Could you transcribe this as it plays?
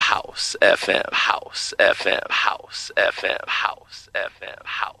House FM, House FM, House FM, House FM,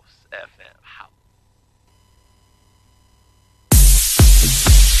 House FM, House.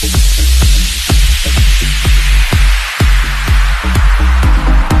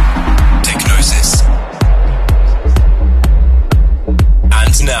 Technosis.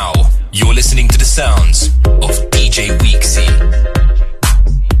 And now, you're listening to the sounds of DJ Weeksy.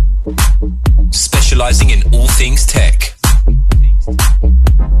 Specializing in all things tech.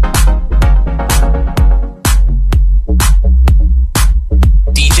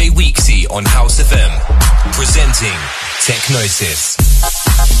 DJ Weeksy on House FM, presenting Technosis.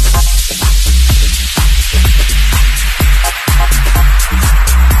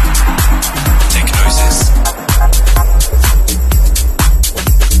 Technosis.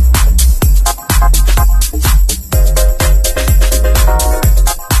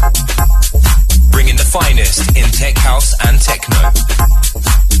 Bringing the finest in tech house and techno.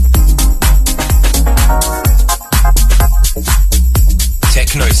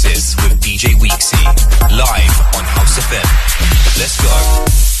 Technosis with DJ Weeksy, live on House FM. Let's go.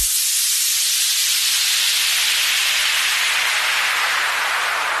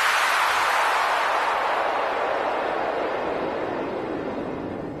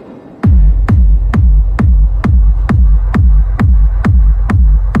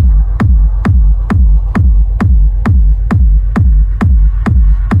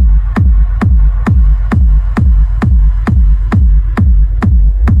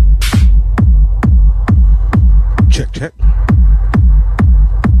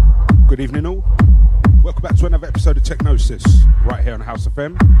 Good evening all. Welcome back to another episode of Technosis, right here on House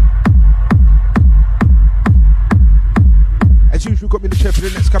FM. As usual, got me in the chair for the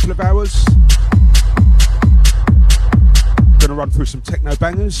next couple of hours. Gonna run through some techno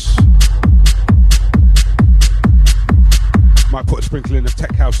bangers. Might put a sprinkling of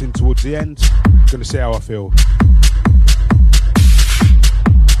tech house in towards the end. Gonna see how I feel.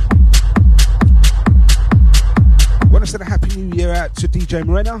 Want to send a happy new year out to DJ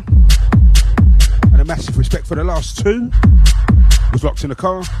Morena. And a massive respect for the last two. Was locked in the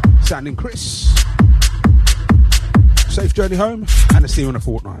car, sounding Chris. Safe journey home, and a see you in a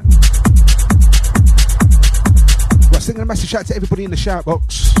fortnight. Right, sending a massive shout out to everybody in the shout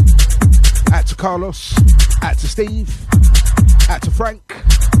box. Out to Carlos, out to Steve, out to Frank,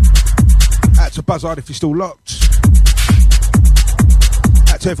 out to Buzzard if you're still locked.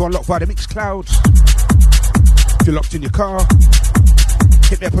 Out to everyone locked via the Mixcloud. If you're locked in your car,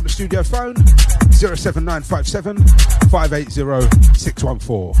 hit me up on the studio phone, 07957 580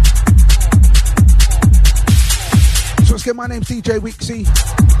 614. So once again, my name's DJ Weeksy,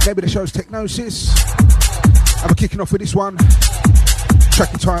 name of the show's Technosis. I'm kicking off with this one,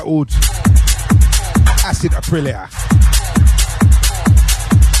 track entitled Acid Aprilia.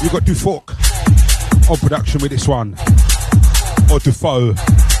 You've got Dufault on production with this one, or Dufault,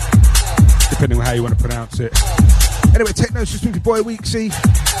 depending on how you want to pronounce it. Anyway, Technosis with your boy Weeksy,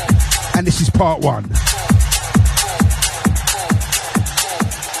 and this is part one.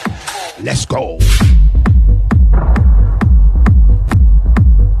 Let's go.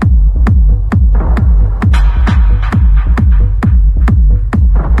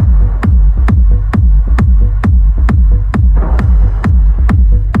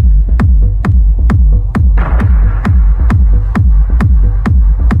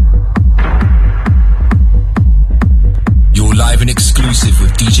 Live and exclusive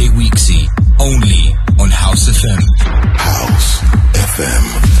with DJ Weeksy, only on House FM. House FM.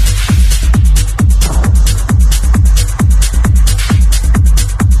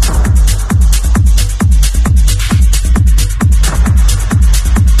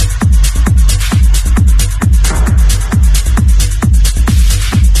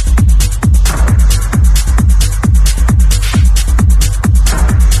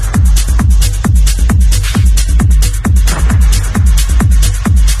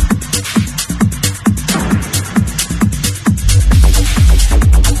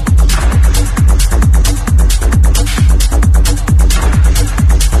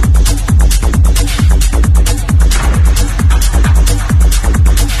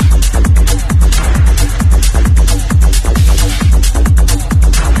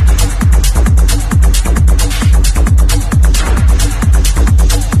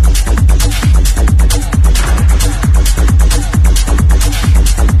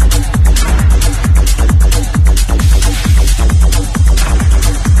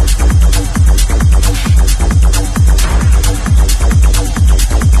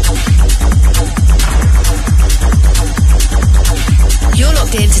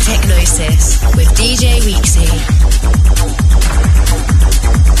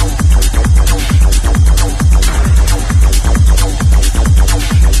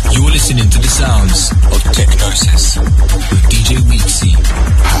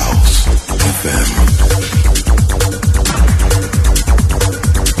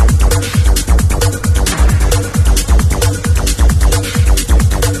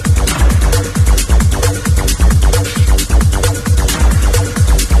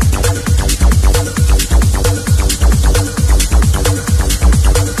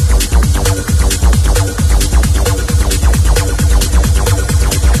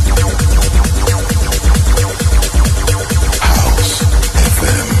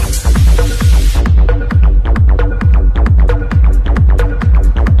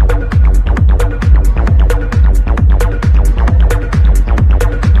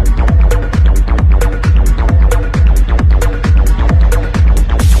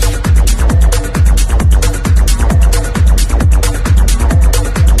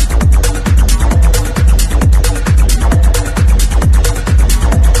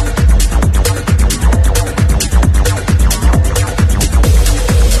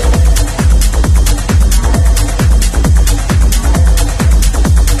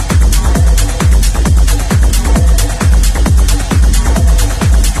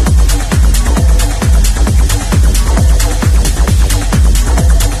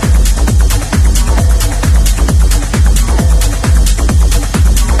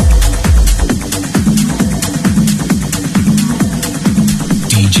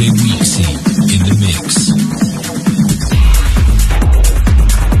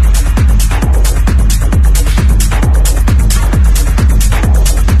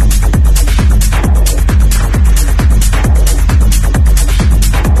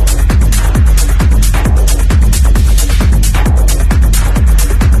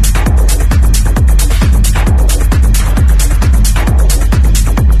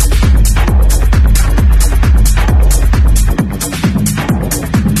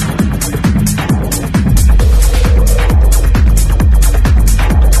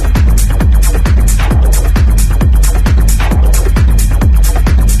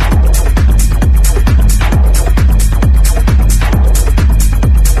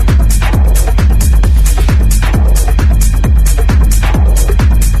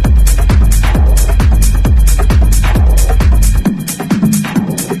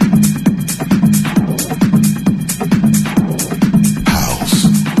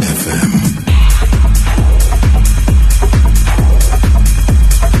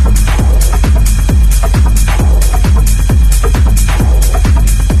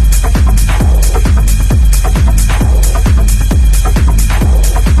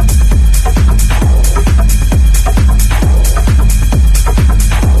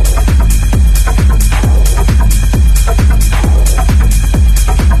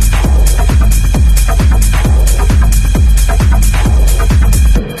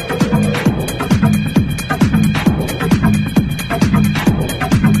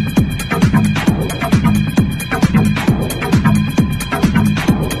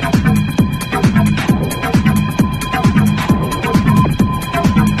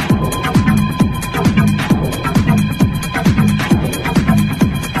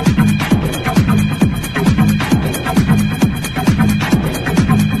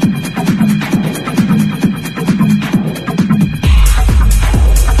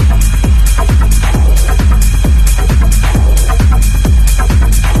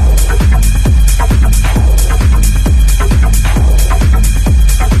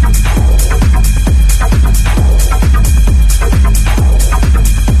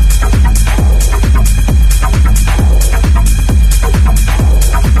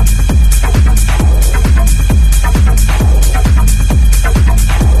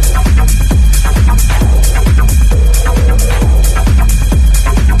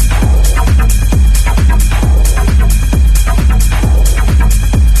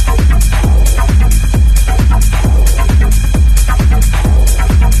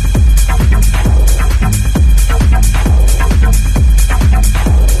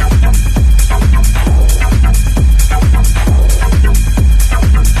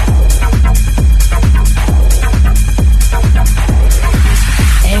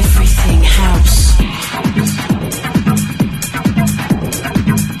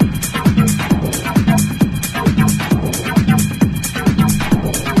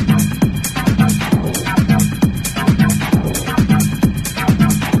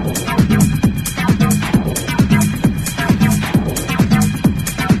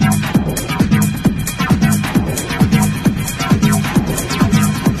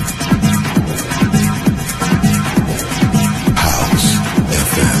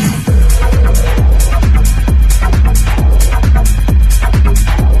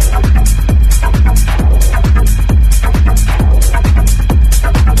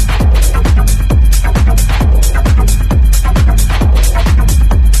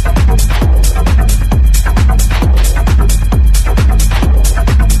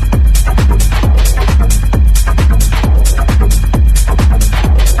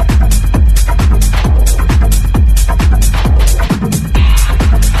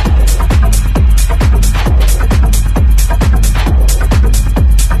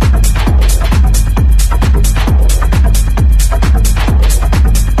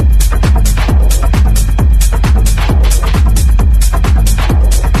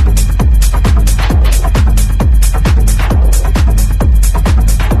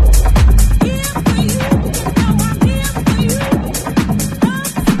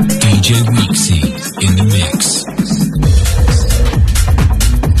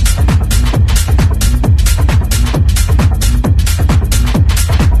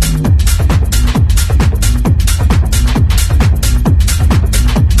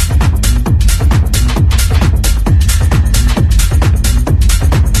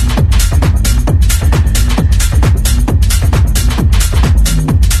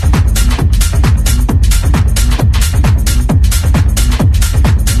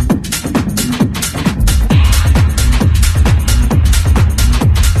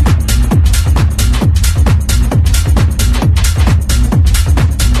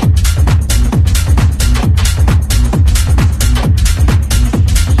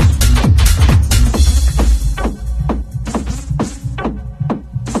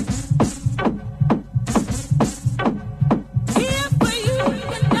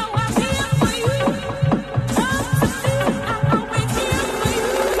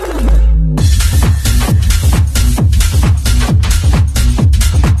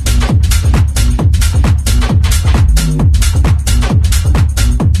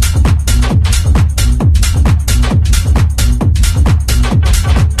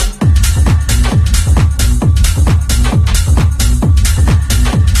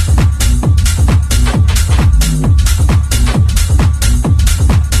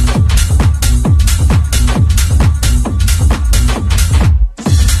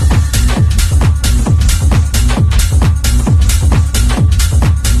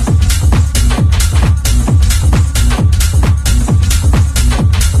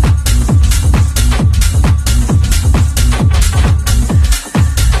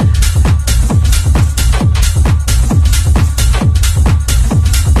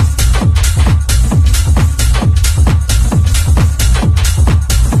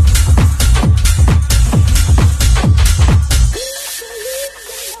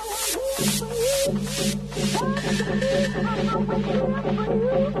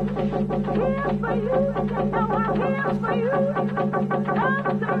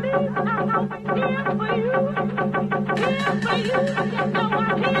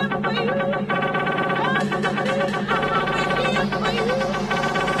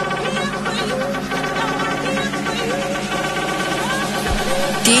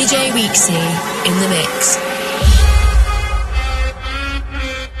 DJ Weeksy in the mix.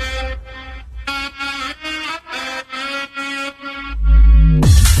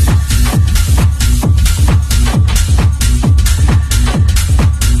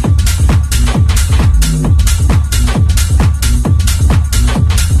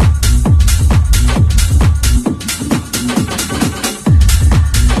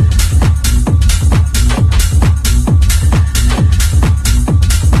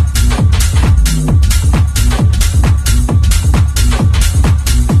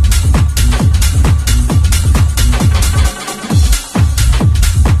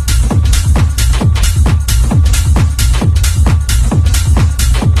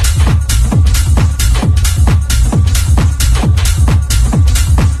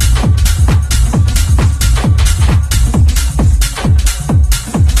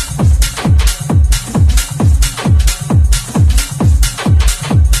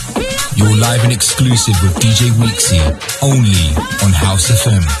 Live and exclusive with DJ Weeksy, only on House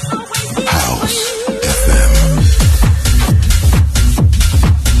FM. House FM.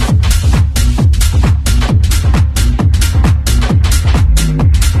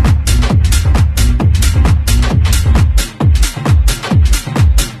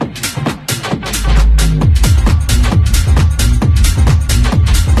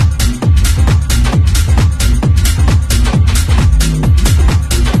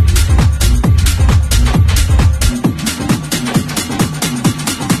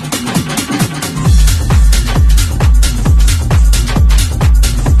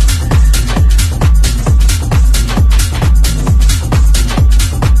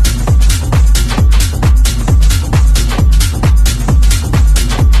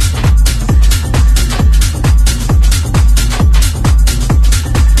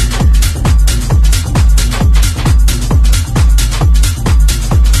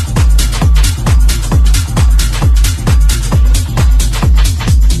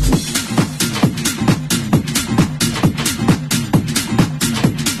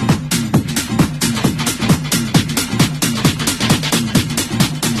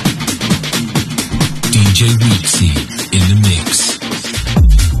 DJ Weeksy in the mix.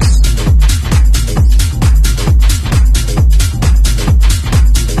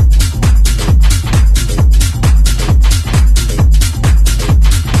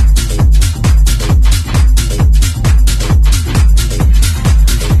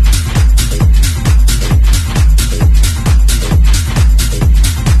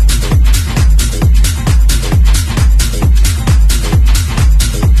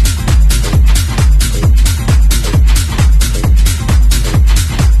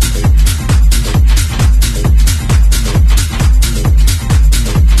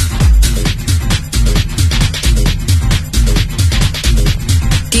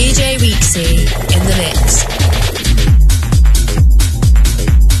 In the mix.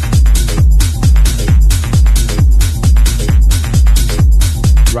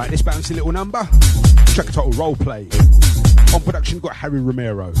 Right, this bouncy little number. Track title Roleplay. On production got Harry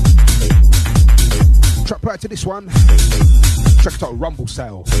Romero. Track prior to this one. Track title Rumble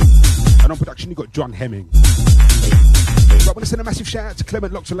Sale. And on production you got John Hemming. Right, I want to send a massive shout out to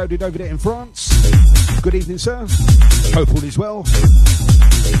Clement Locked and Loaded over there in France. Good evening, sir. Hope all is well.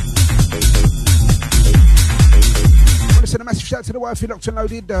 I want to send a massive shout out to the wifey Locked and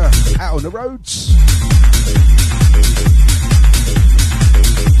Loaded out on the roads.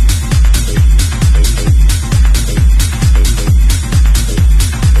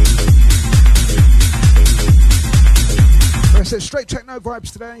 Like I said, straight techno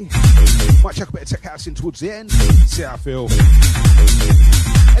vibes today. Might check a bit of tech house in towards the end. See how I feel.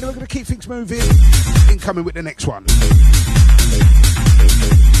 Anyway, we're going to keep things moving. Incoming with the next one.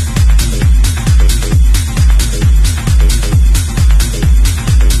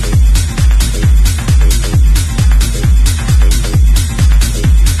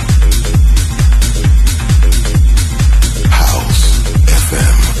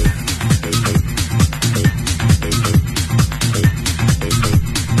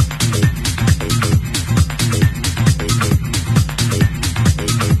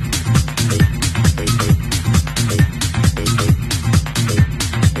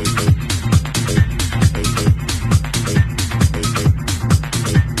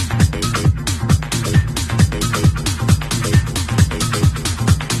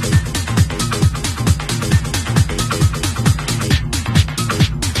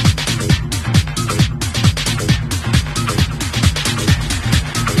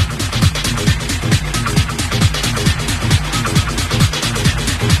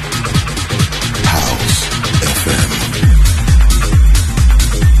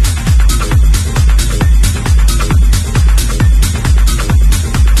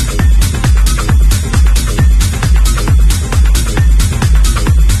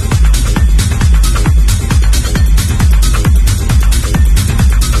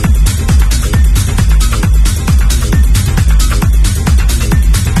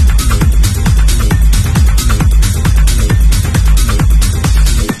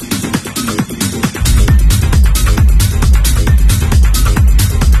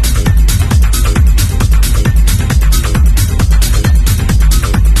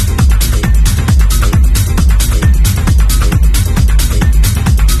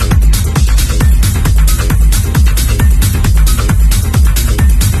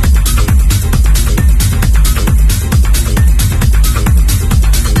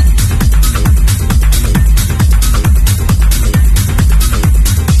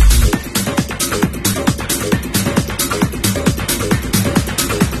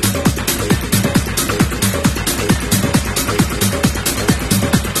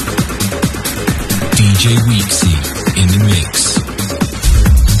 DJ Weeksy in the mix.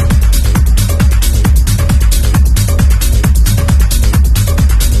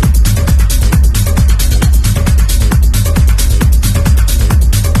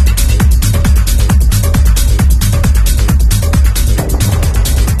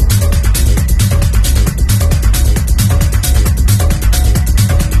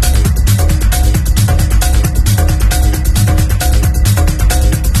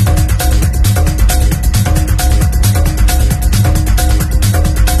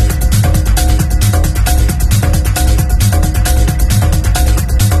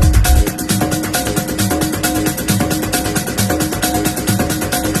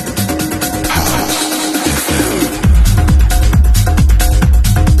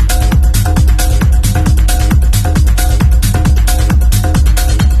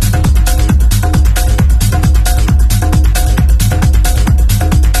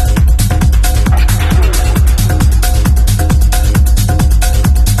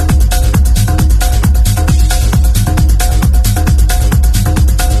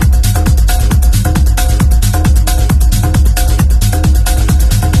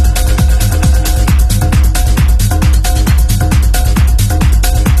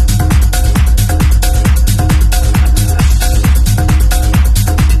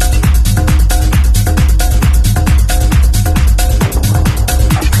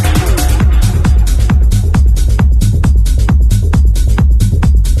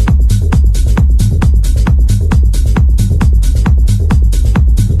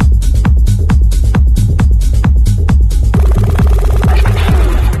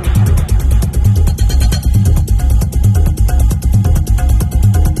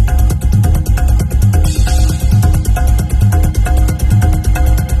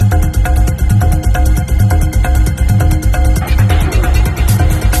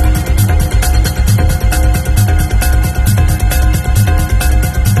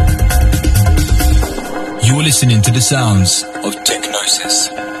 Listening to the sounds of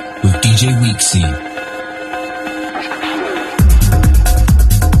Technosis with DJ Weeksy.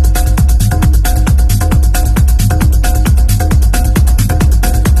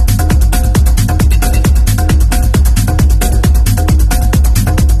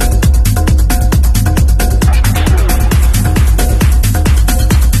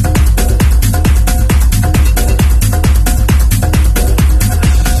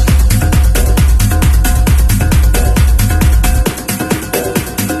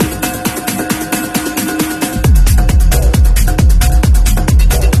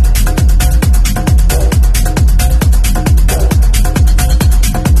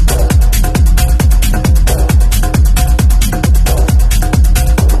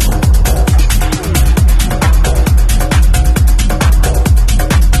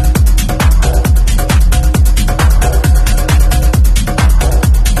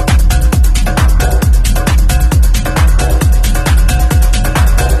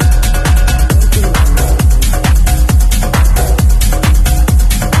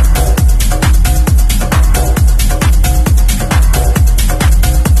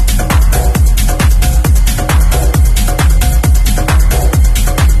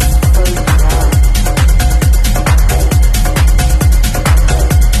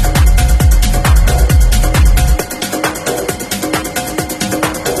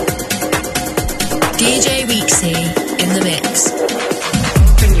 DJ Weeksy in the mix.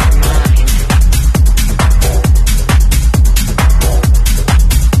 Open your mind.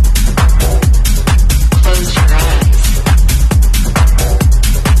 Close your eyes.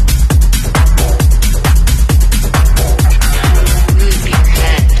 Move your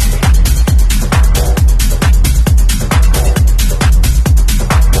head.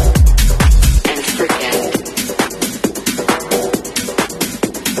 And forget.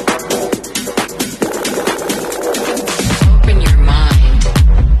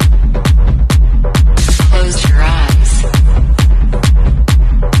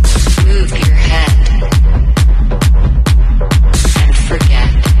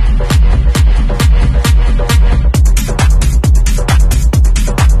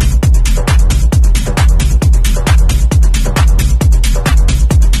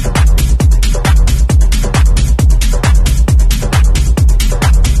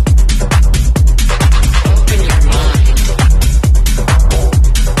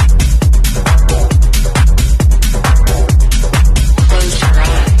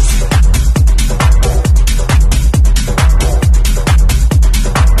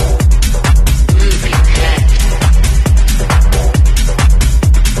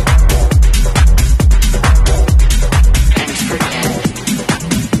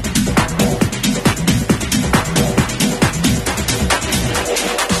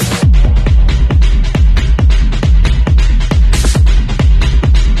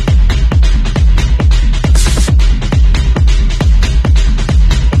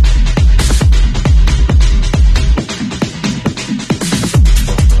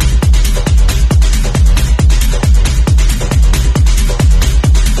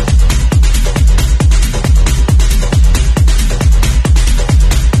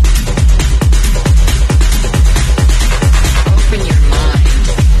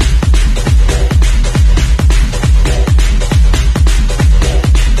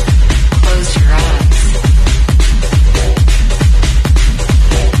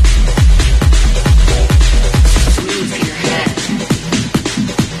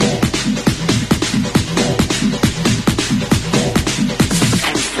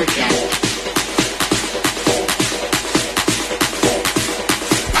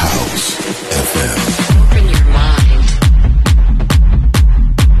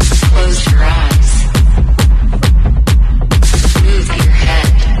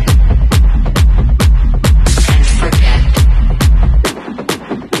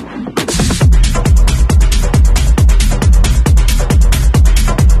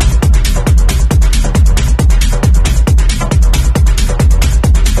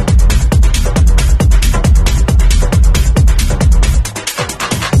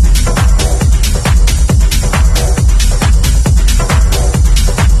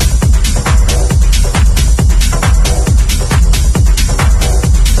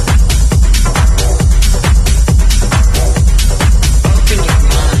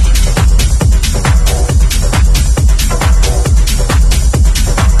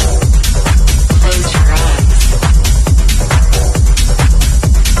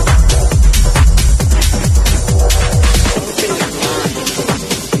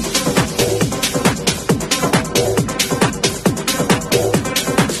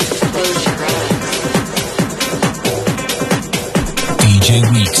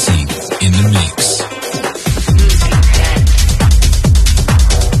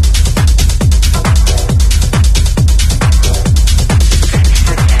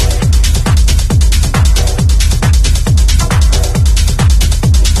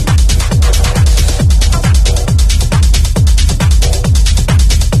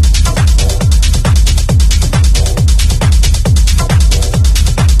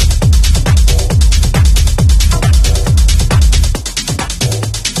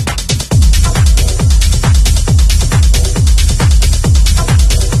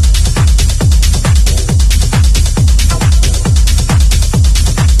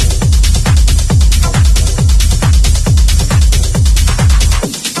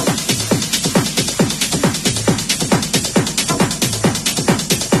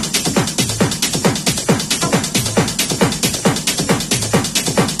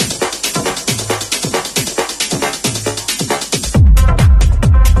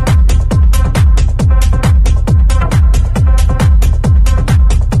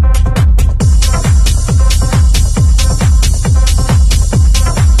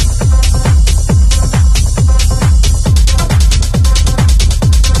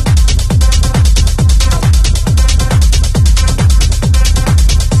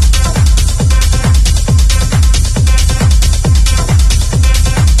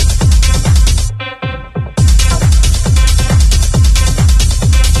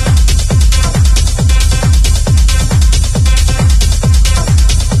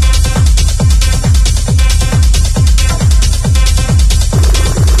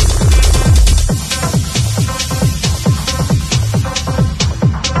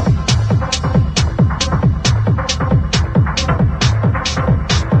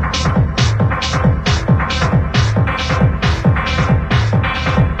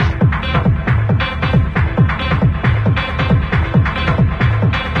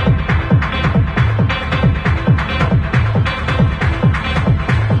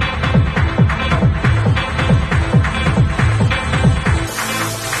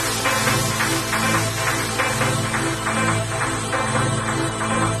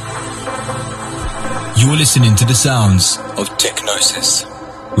 You're listening to the sounds of Technosis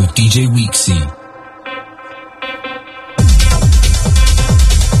with DJ Weeksy.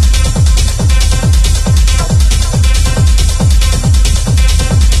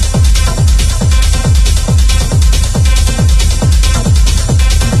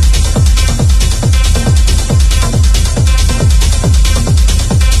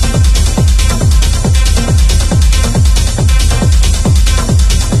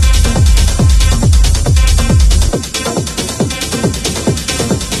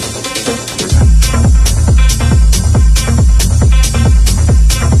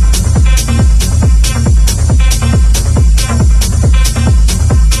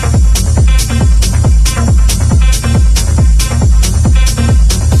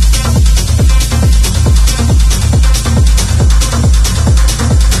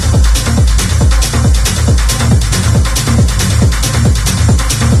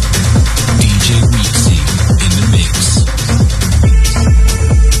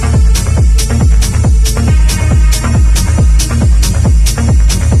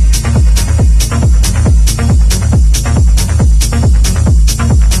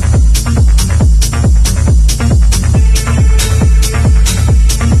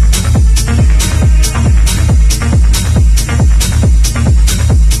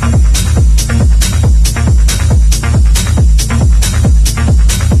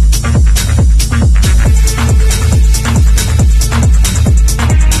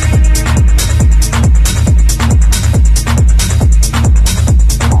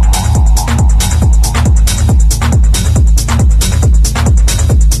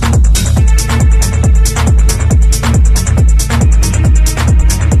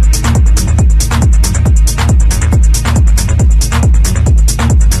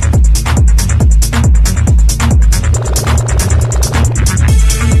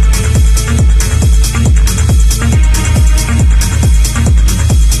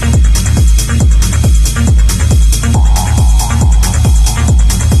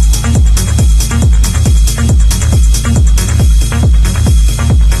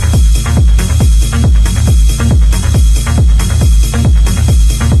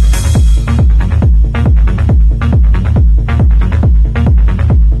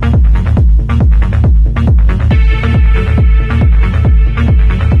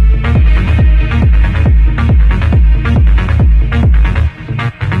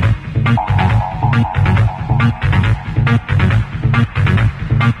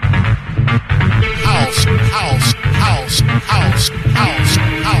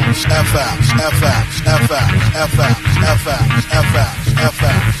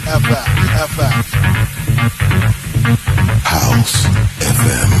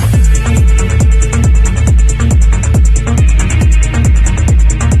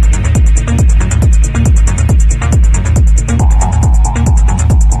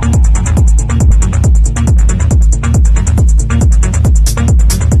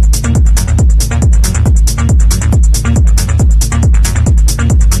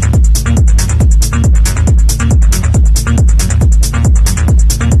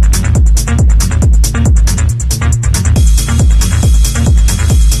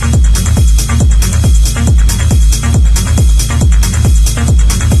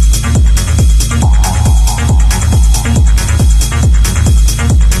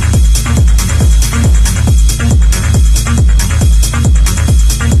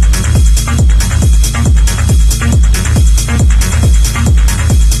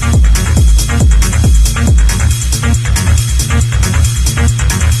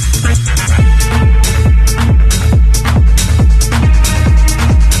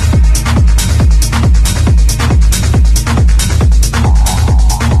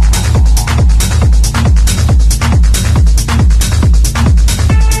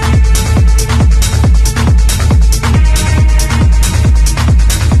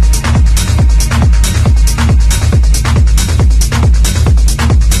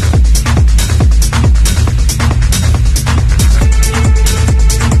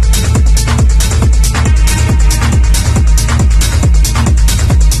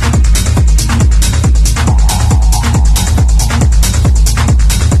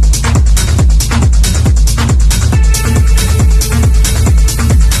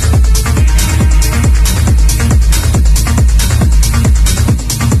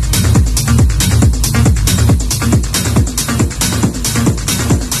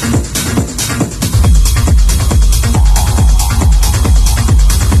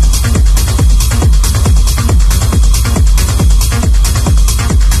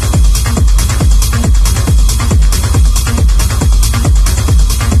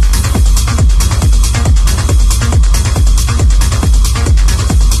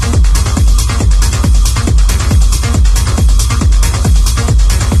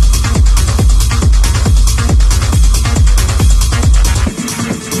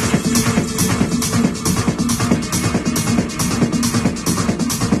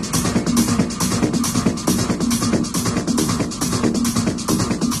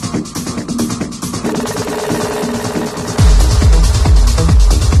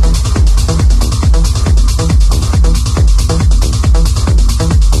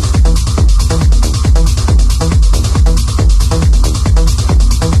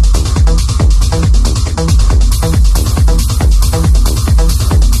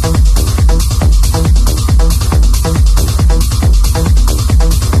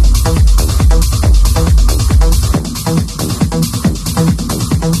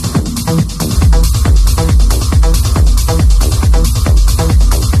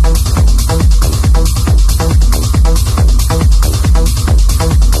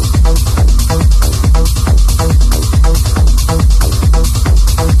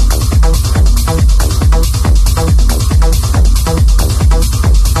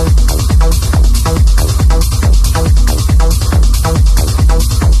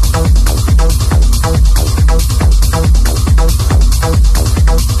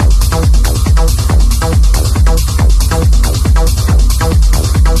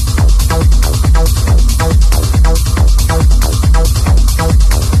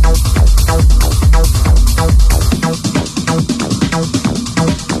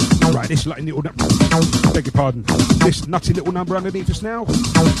 this like little, beg your pardon, this nutty little number underneath us now.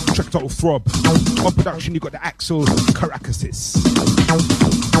 Track title Throb. On production, you've got the Axel Caracasis.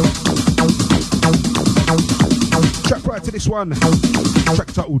 Track prior to this one, track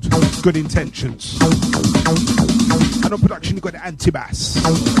titled Good Intentions. And on production, you've got the Antibass.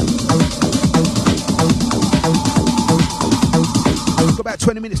 We've got about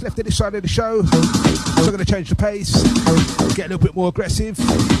 20 minutes left at this side of the show, so I'm going to change the pace, get a little bit more aggressive.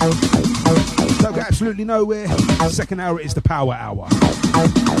 Don't go absolutely nowhere. Second hour is the power hour.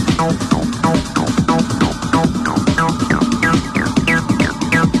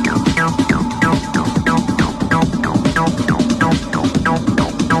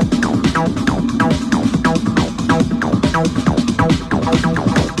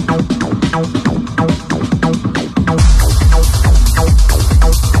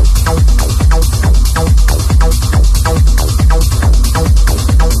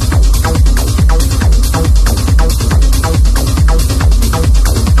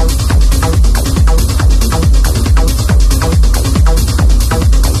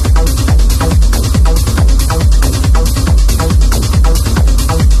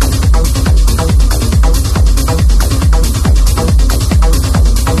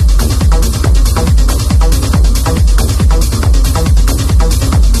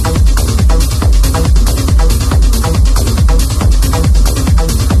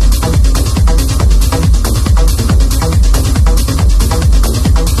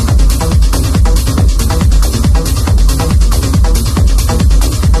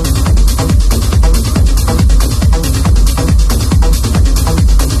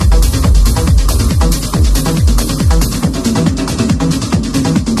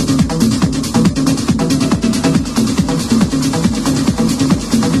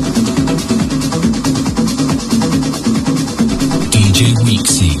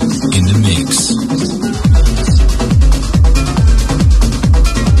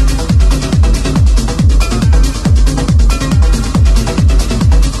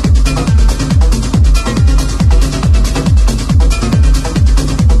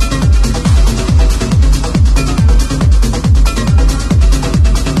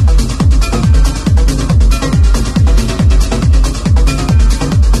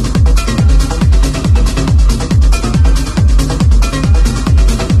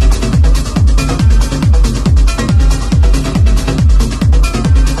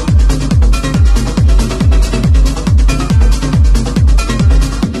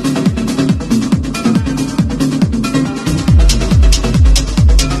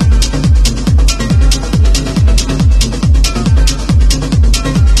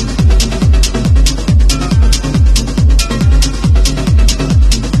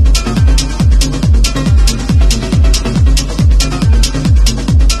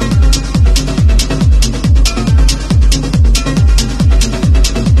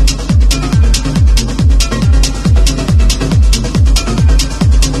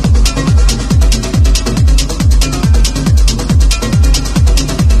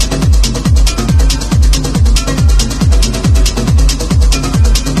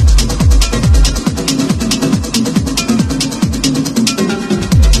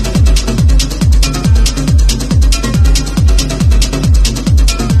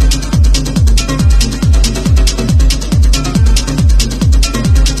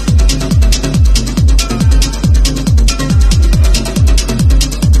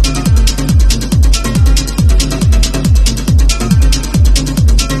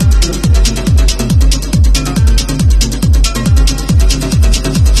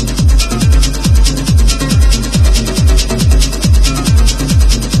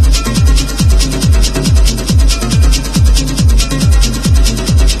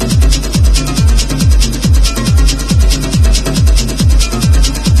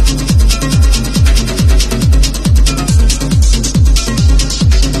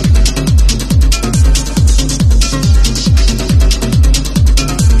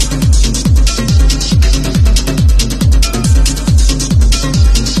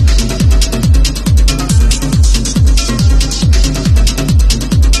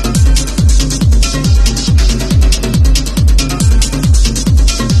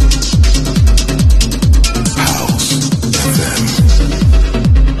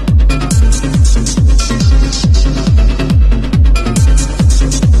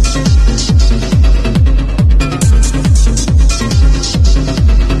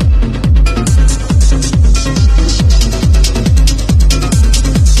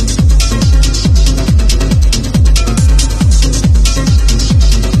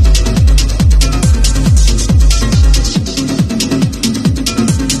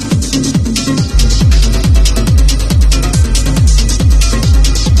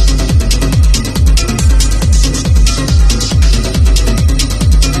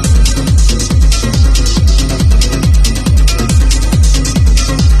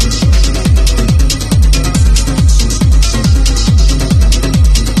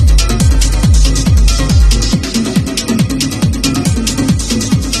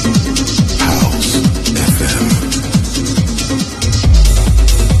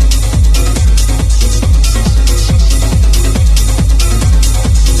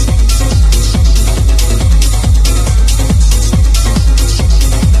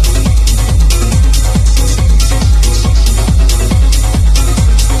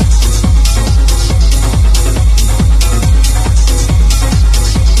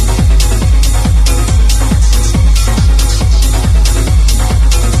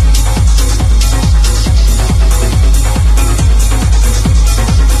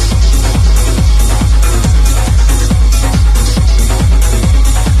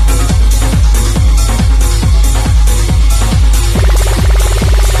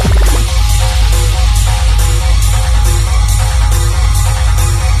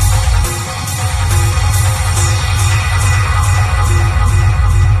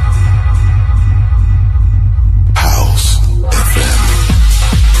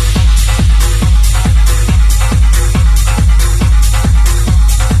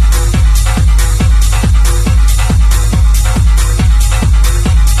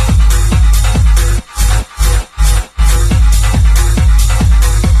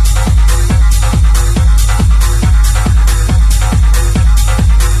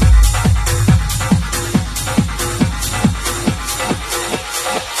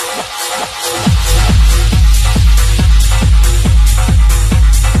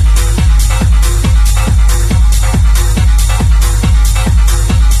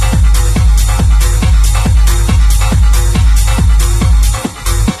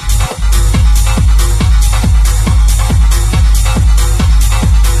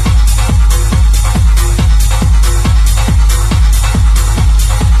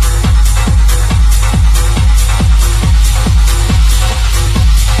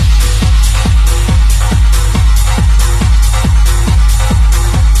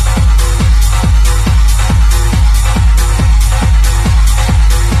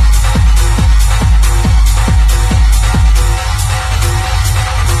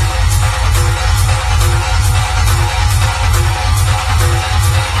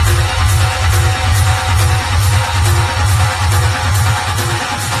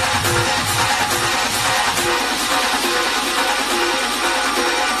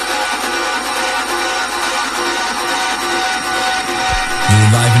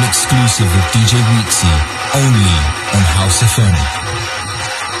 exclusive with DJ Weeksy, only on House FM.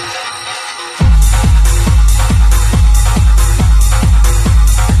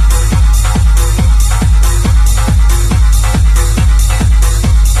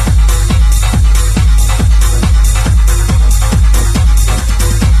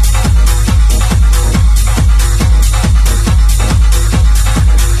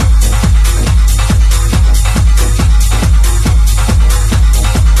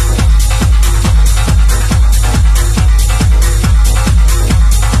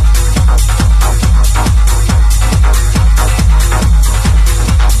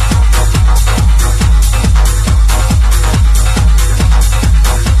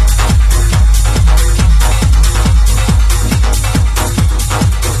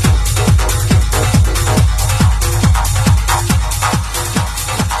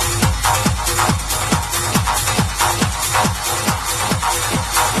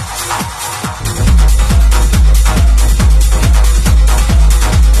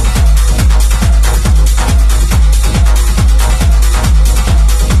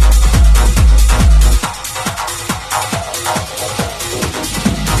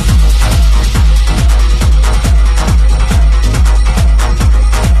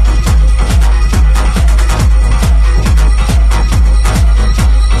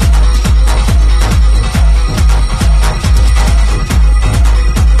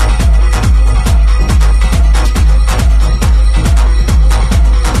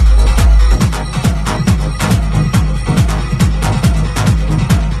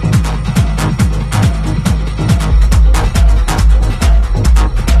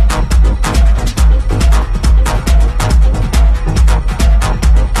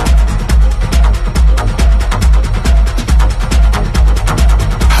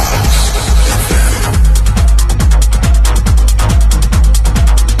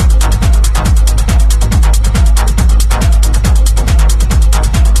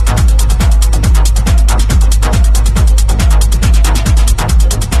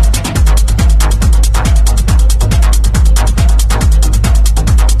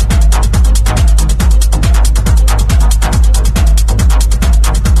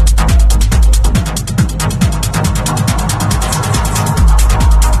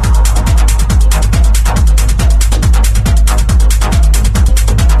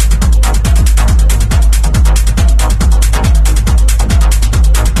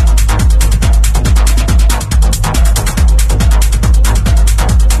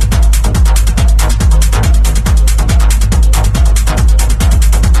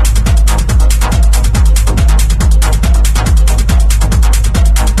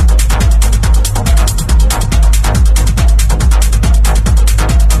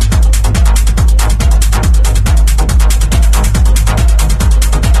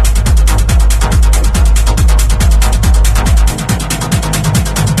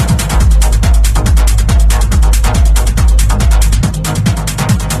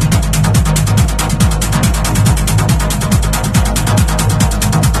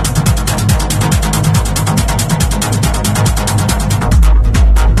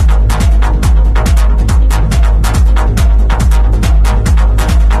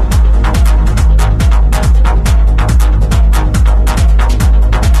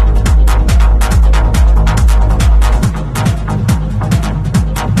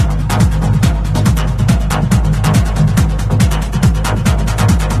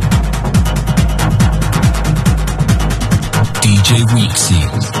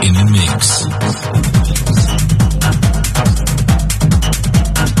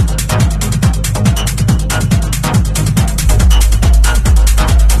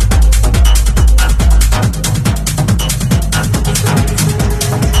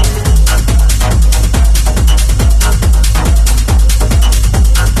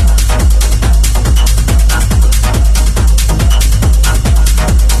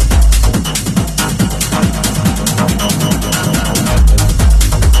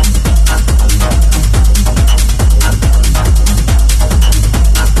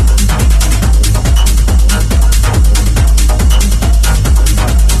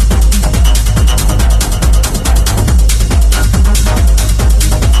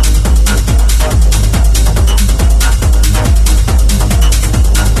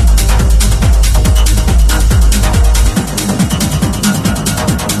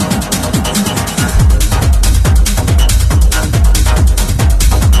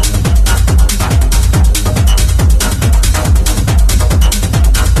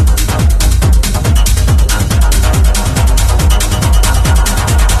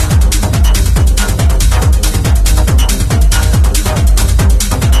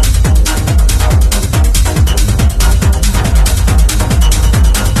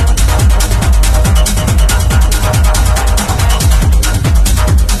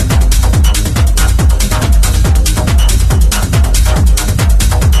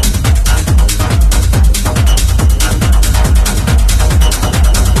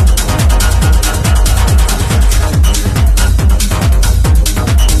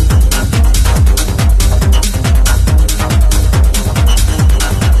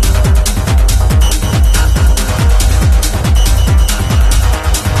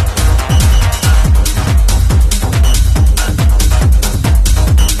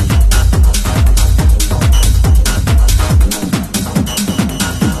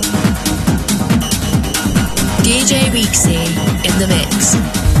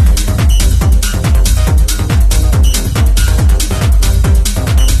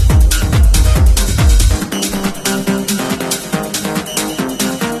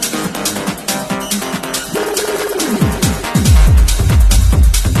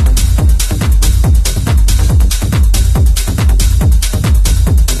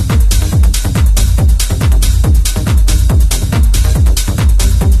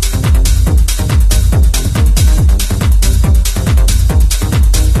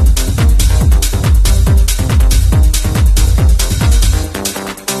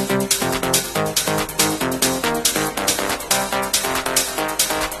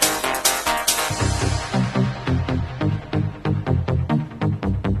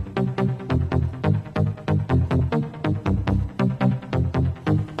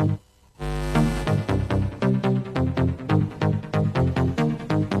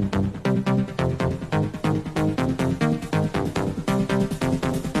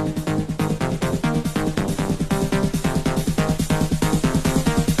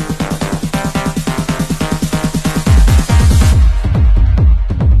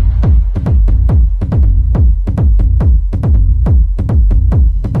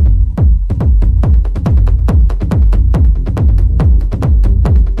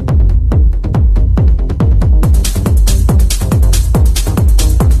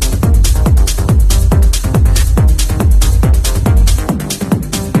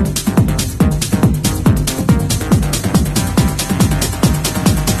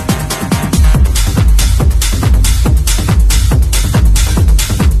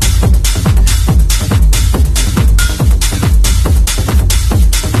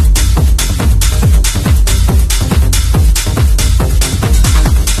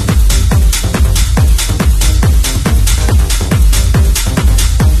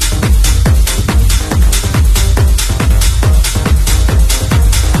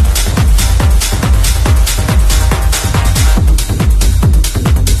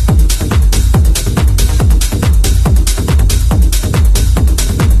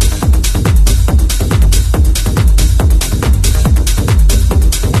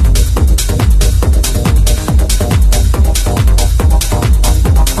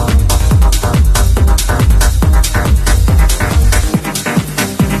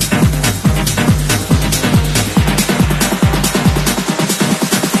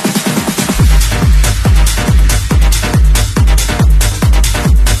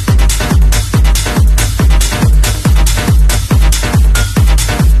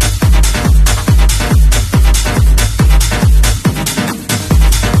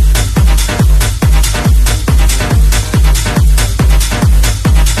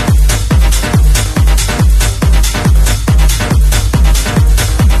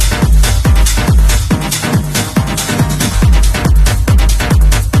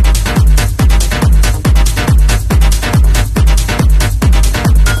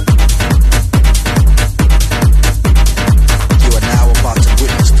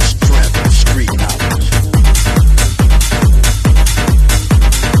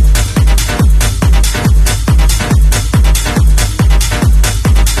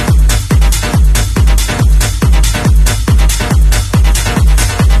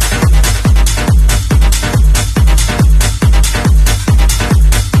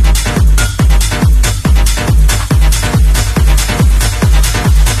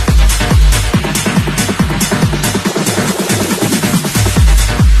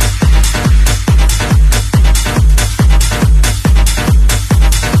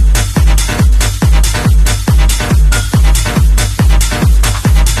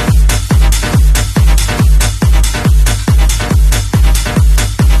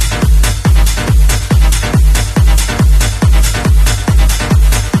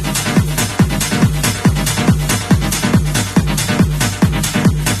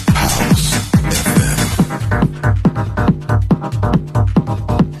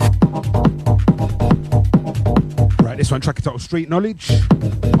 one track entitled Street Knowledge.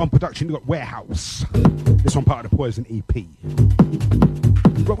 On production, you got Warehouse. This one part of the Poison EP.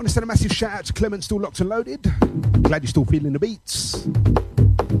 Right, I want to send a massive shout out to Clement, still locked and loaded. Glad you're still feeling the beats.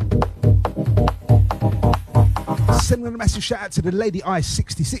 Sending a massive shout out to the Lady I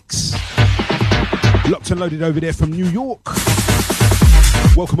 66. Locked and loaded over there from New York.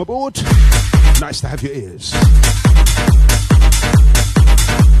 Welcome aboard. Nice to have your ears.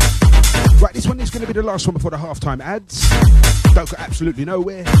 Right, this one is going to be the last one before the halftime ads. Don't go absolutely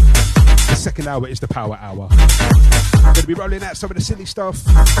nowhere. The second hour is the power hour. I'm going to be rolling out some of the silly stuff,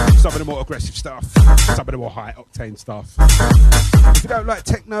 some of the more aggressive stuff, some of the more high octane stuff. If you don't like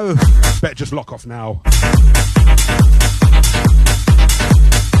techno, better just lock off now.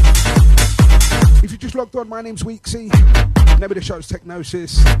 If you just logged on, my name's Weeksy. Name of the show's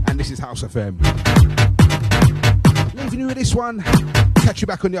Technosis, and this is House FM. Leaving you with this one. Catch you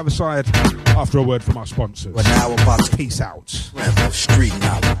back on the other side after a word from our sponsors. We're now about to peace out. Street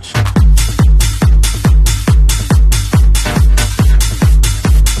knowledge.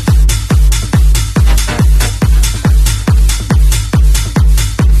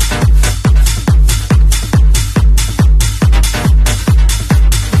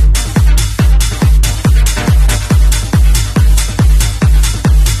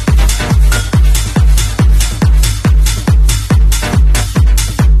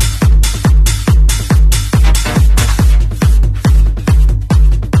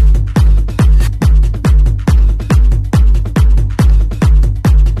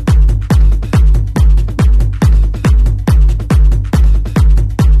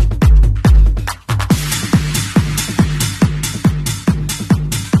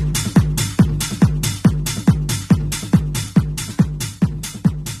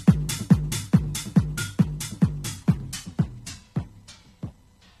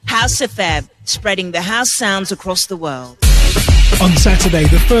 House FM, spreading the house sounds across the world. On Saturday,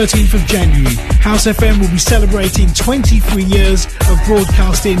 the 13th of January, House FM will be celebrating 23 years of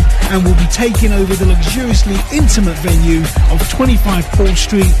broadcasting and will be taking over the luxuriously intimate venue of 25 Paul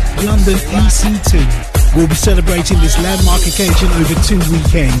Street, London EC2. We'll be celebrating this landmark occasion over 2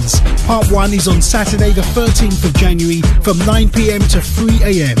 weekends. Part 1 is on Saturday the 13th of January from 9 p.m. to 3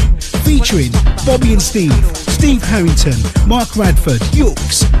 a.m. Featuring Bobby and Steve, Steve Harrington, Mark Radford,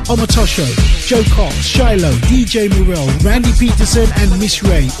 Yooks, Omatosho, Joe Cox, Shiloh, DJ Morel, Randy Peterson and Miss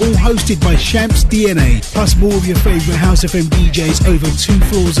Ray, all hosted by Shamps DNA, plus more of your favourite House FM DJs over 2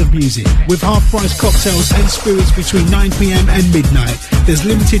 floors of music. With half-price cocktails and spirits between 9 p.m. and midnight. There's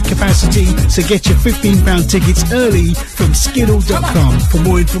limited capacity, so get your £15 tickets early from skiddle.com. For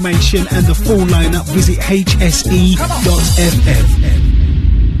more information and the full lineup, visit hse.fm.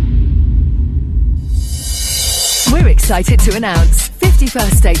 We're excited to announce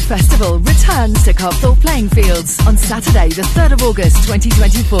 51st State Festival returns to Copthall Playing Fields on Saturday the 3rd of August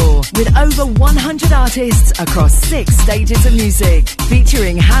 2024 with over 100 artists across 6 stages of music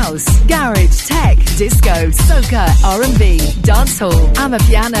featuring house, garage, tech, disco, soca, R&B, dancehall,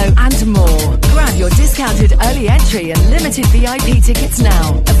 amapiano and more. Grab your discounted early entry and limited VIP tickets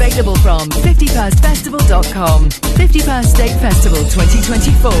now. Available from 51stfestival.com. 51st State Festival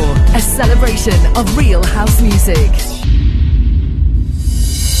 2024, a celebration of real house music.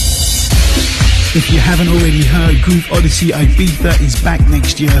 If you haven't already heard, Groove Odyssey Ibiza is back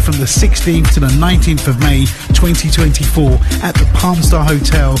next year from the 16th to the 19th of May 2024 at the Palm Star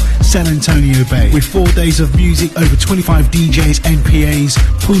Hotel, San Antonio Bay. With 4 days of music, over 25 DJs and PAs,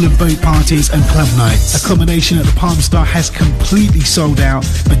 pool and boat parties and club nights. Accommodation at the Palm Star has completely sold out,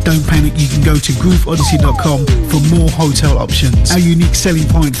 but don't panic, you can go to grooveodyssey.com for more hotel options. Our unique selling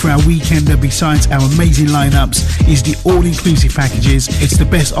point for our weekender, besides our amazing lineups, is the all-inclusive packages. It's the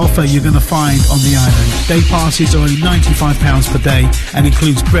best offer you're going to find on the island. Day passes are only £95 per day and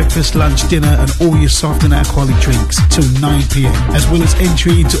includes breakfast, lunch, dinner and all your soft and alcoholic drinks till 9 p.m, as well as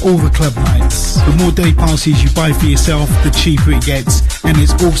entry into all the club nights. The more day passes you buy for yourself, the cheaper it gets, and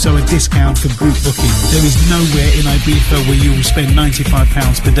there's also a discount for group booking. There is nowhere in Ibiza where you will spend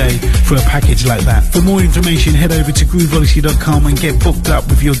 £95 per day for a package like that. For more information, head over to grooveodyssey.com and get booked up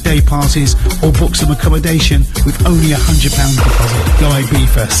with your day passes or book some accommodation with only £100 deposit. Go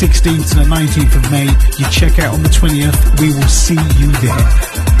Ibiza, 16th to the 19th of May. You check out on the 20th. We will see you there.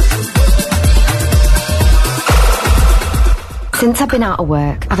 Since I've been out of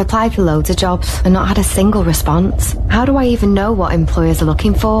work, I've applied for loads of jobs and not had a single response. How do I even know what employers are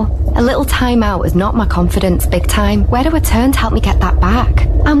looking for? A little time out has knocked my confidence big time. Where do I turn to help me get that back?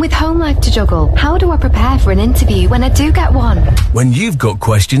 And with home life to juggle, how do I prepare for an interview when I do get one? When you've got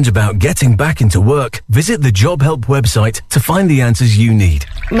questions about getting back into work, visit the Job Help website to find the answers you need.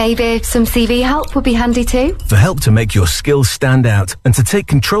 Maybe some CV help would be handy too. For help to make your skills stand out and to take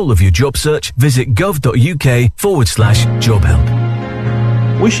control of your job search, visit gov.uk/job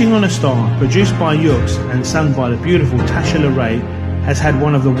help. Wishing on a Star, produced by Yux and sung by the beautiful Tasha LeRae, has had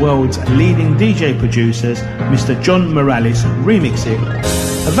one of the world's leading DJ producers, Mr. John Morales, remix it.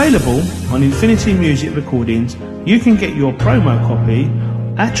 Available on Infinity Music Recordings, you can get your promo copy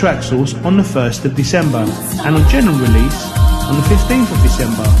at Traxsource on the 1st of December and on general release on the 15th of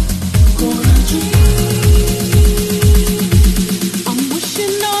December.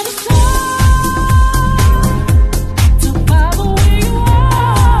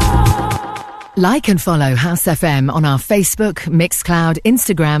 Like and follow House FM on our Facebook, Mixcloud,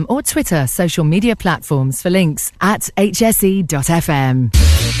 Instagram or Twitter social media platforms for links at hse.fm.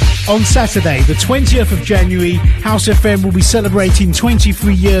 On Saturday, the 20th of January, House FM will be celebrating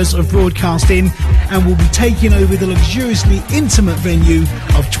 23 years of broadcasting and will be taking over the luxuriously intimate venue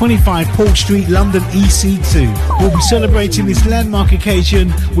of 25 Port Street, London EC2. We'll be celebrating this landmark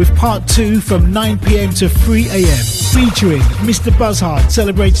occasion with part 2 from 9 p.m. to 3 a.m. featuring Mr. Buzzhard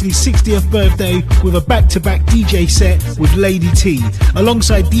celebrating his 60th birthday with a back-to-back DJ set with Lady T,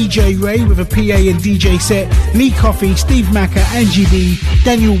 alongside DJ Ray with a PA and DJ set, Lee Coffey, Steve Macker, Angie B,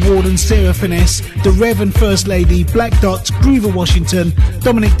 Daniel Warden, Sarah Finesse, The Rev and First Lady, Black Dots, Groover Washington,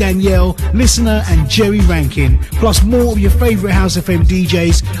 Dominic Danielle, Listener and Jerry Rankin, plus more of your favourite House FM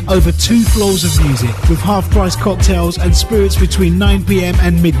DJs over 2 floors of music with half-price cocktails and spirits between 9 p.m.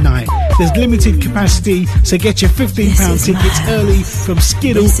 and midnight. There's limited capacity, so get your £15 tickets early from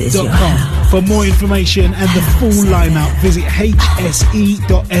skiddle.com. For more information and the full lineup, visit hse.fm.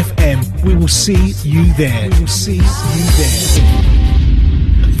 We will see you there. We will see you there.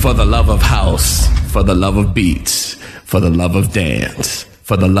 For the love of house, for the love of beats, for the love of dance,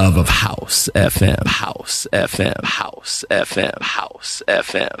 for the love of House FM, House FM, House FM, House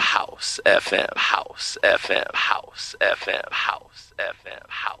FM, House FM, House FM, House FM, House FM,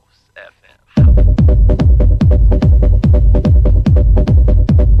 House FM.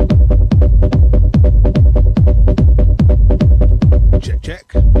 Check,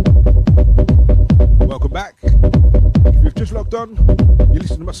 check. Welcome back. If you've just logged on, you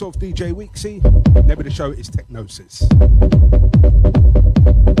listen to myself, DJ Weeksy. The name of the show is Technosis.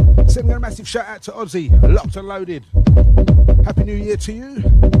 Sending a massive shout out to Ozzy, locked and loaded. Happy New Year to you.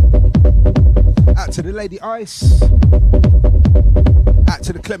 Out to the Lady Ice. Out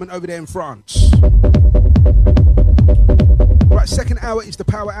to the Clement over there in France. Right, second hour is the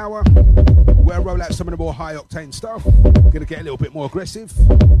power hour, where I roll out some of the more high octane stuff. Gonna get a little bit more aggressive.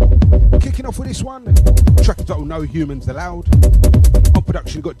 Kicking off with this one, track title No Humans Allowed. On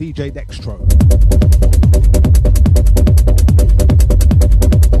production, you've got DJ Dextro.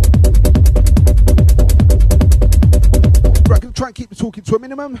 Right, gonna try and keep the talking to a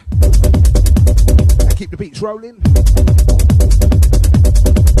minimum and keep the beats rolling.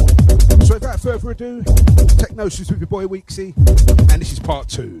 So without further ado, Technosis with your boy Weeksy, and this is part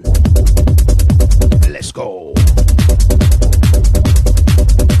 2. Let's go.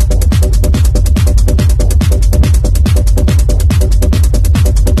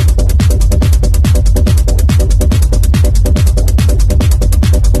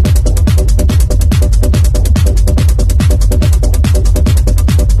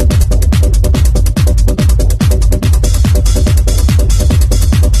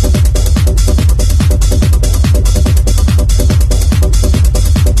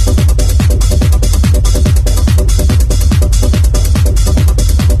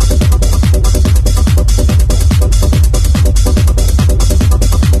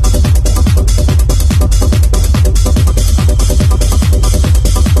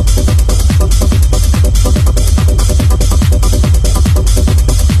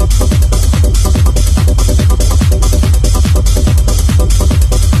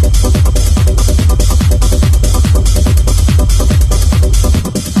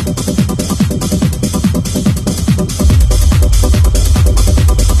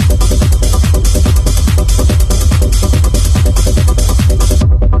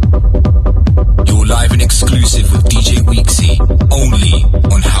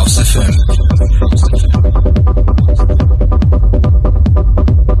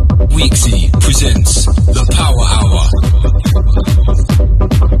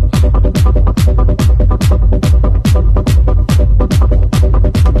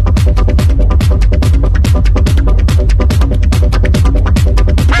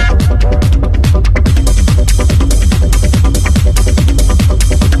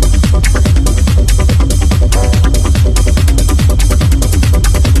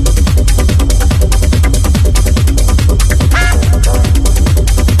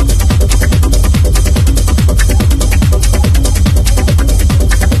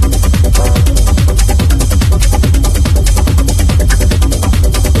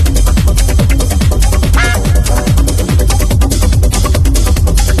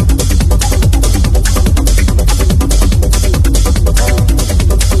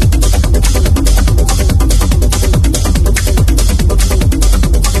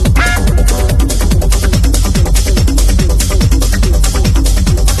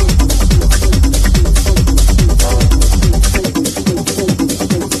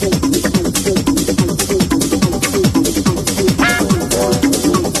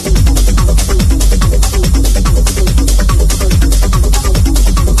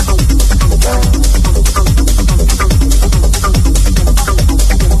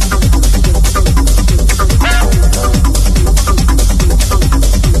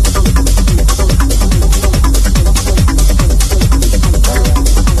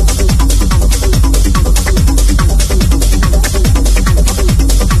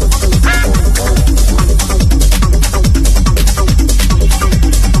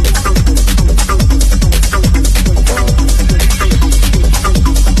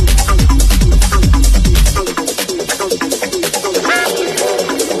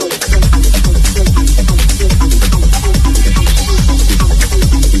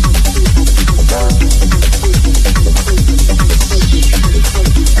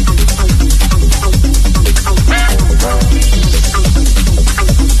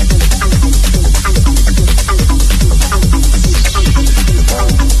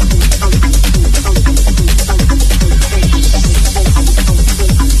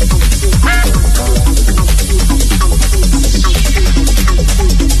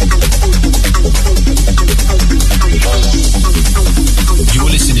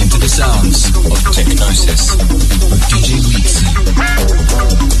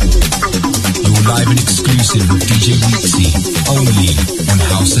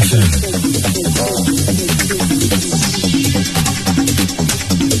 House FM.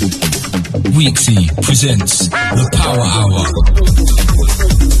 Weeksy presents The Power Hour.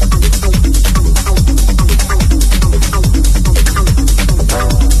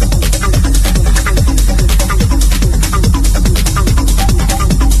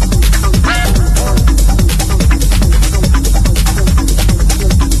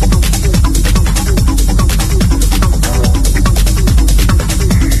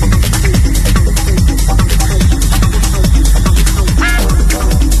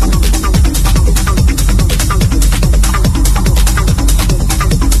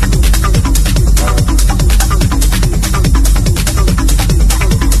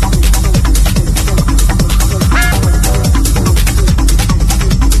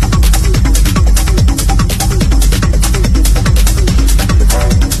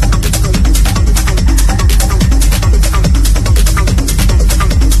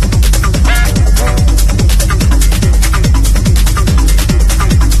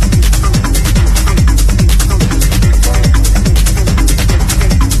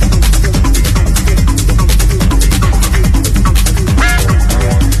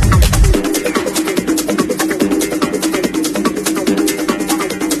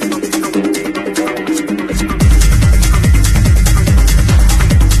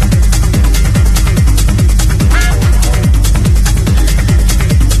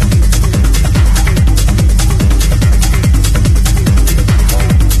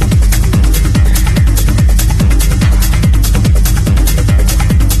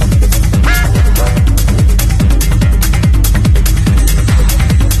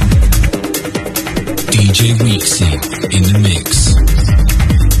 DJ Weeksy in the mix.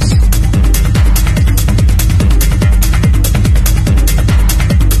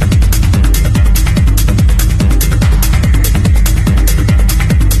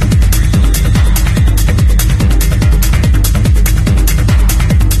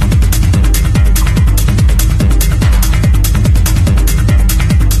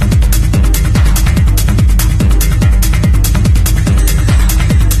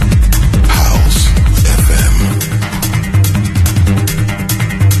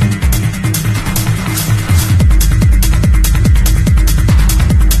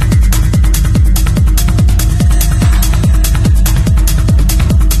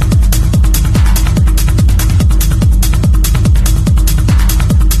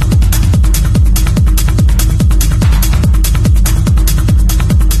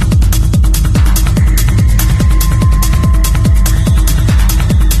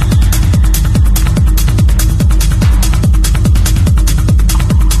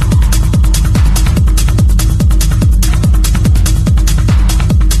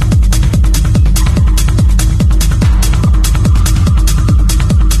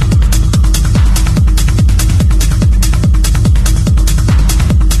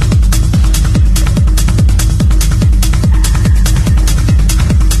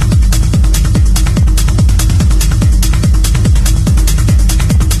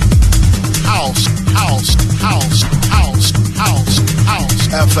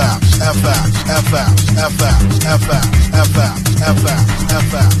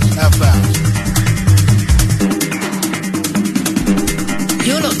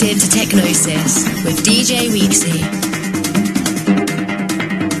 You're locked into Technosis with DJ Weeksy.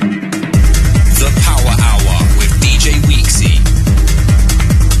 The Power Hour with DJ Weeksy.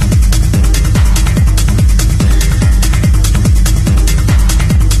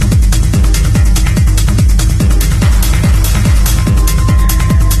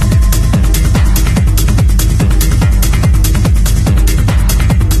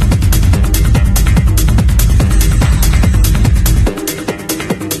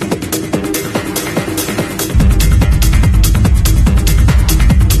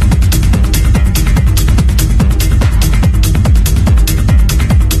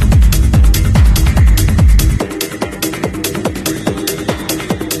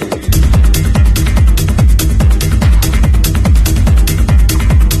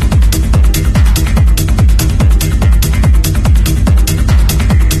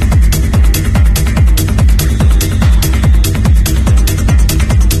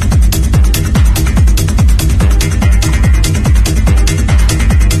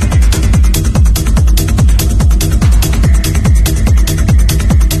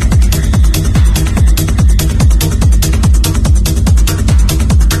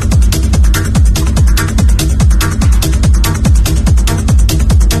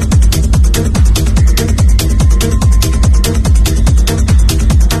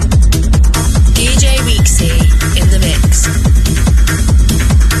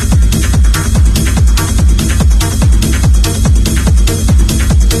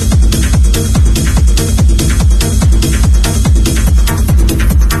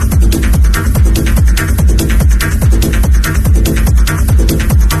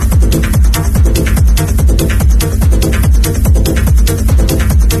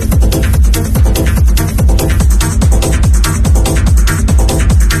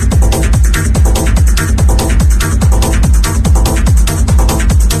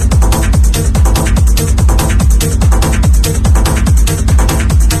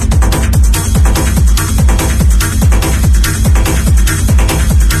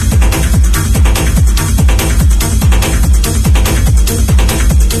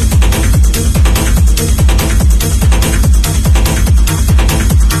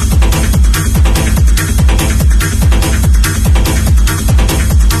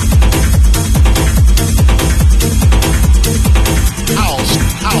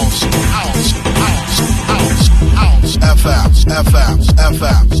 FMs,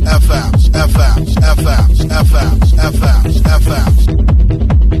 FMs, FMs, FMs, FMs, FMs, FMs, FMs.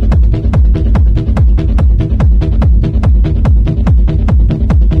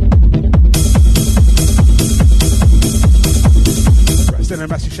 Sending a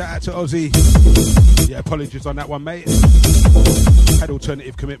massive shout out to Ozzy. Yeah, apologies on that one, mate. Had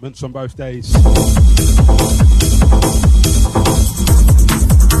alternative commitments on both days.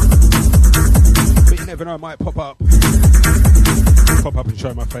 But you never know, I might pop up. Pop up and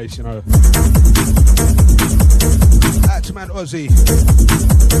show my face, you know. Out to man Ozzy.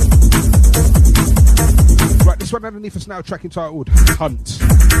 Right, this one underneath us now, track entitled Hunt.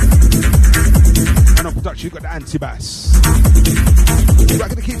 And on production, you've got the anti-bass. Right,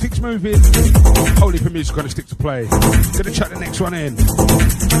 gonna keep things moving. Holy for music, gonna stick to play. Gonna chuck the next one in.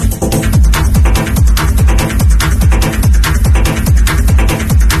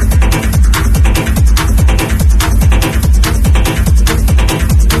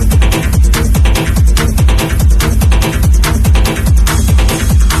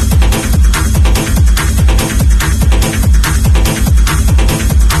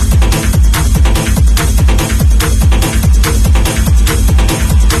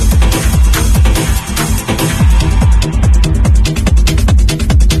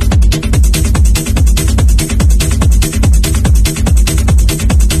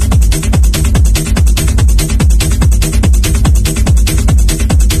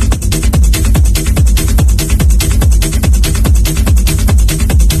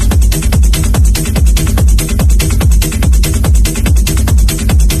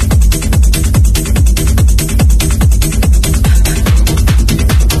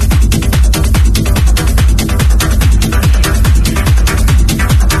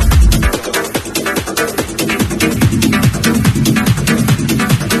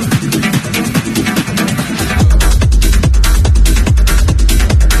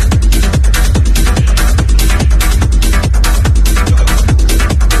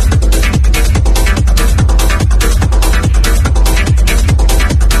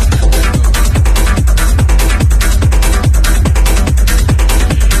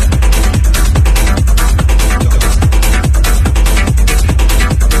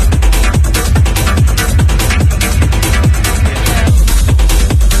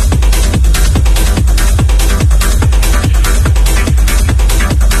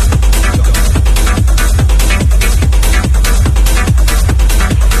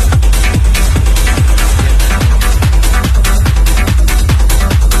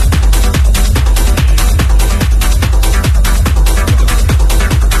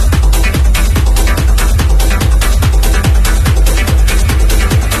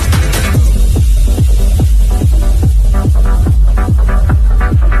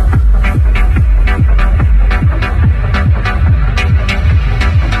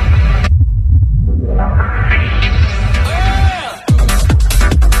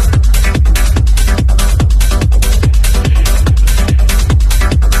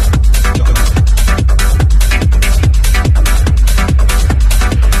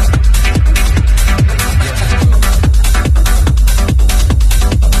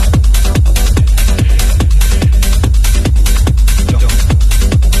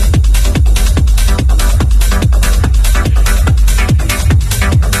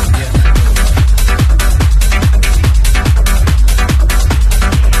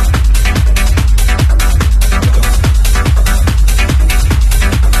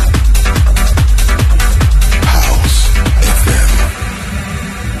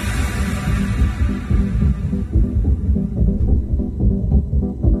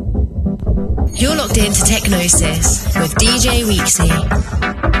 You're locked into Technosis with DJ Weeksy.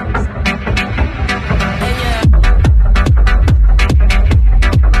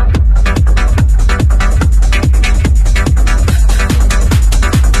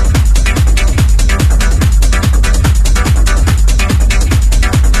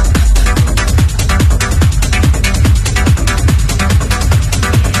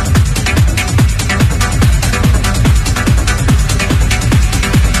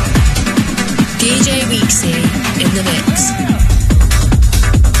 DJ Weeksy in the mix.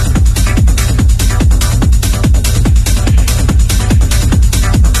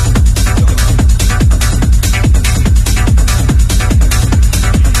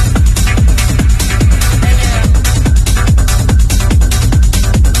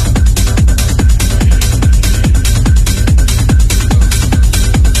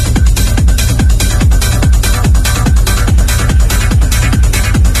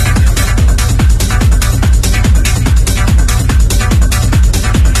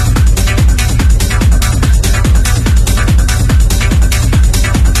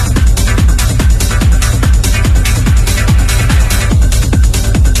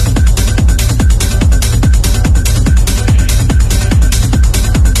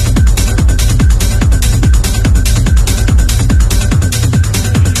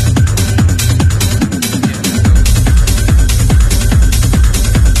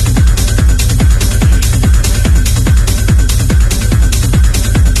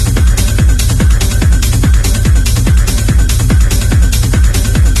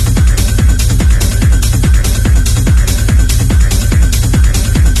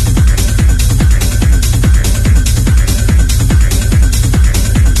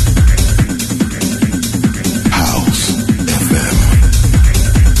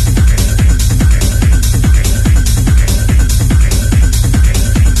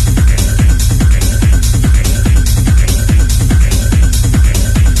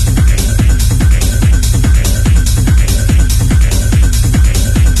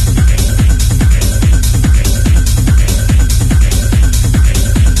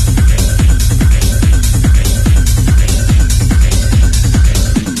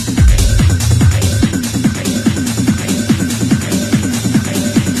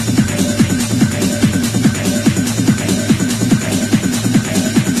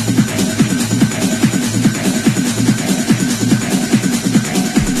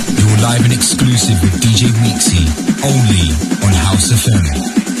 Live and exclusive with DJ Weeksy, only on House FM.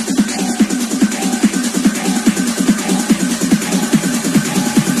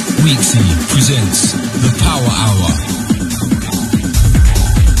 Weeksy presents The Power Hour.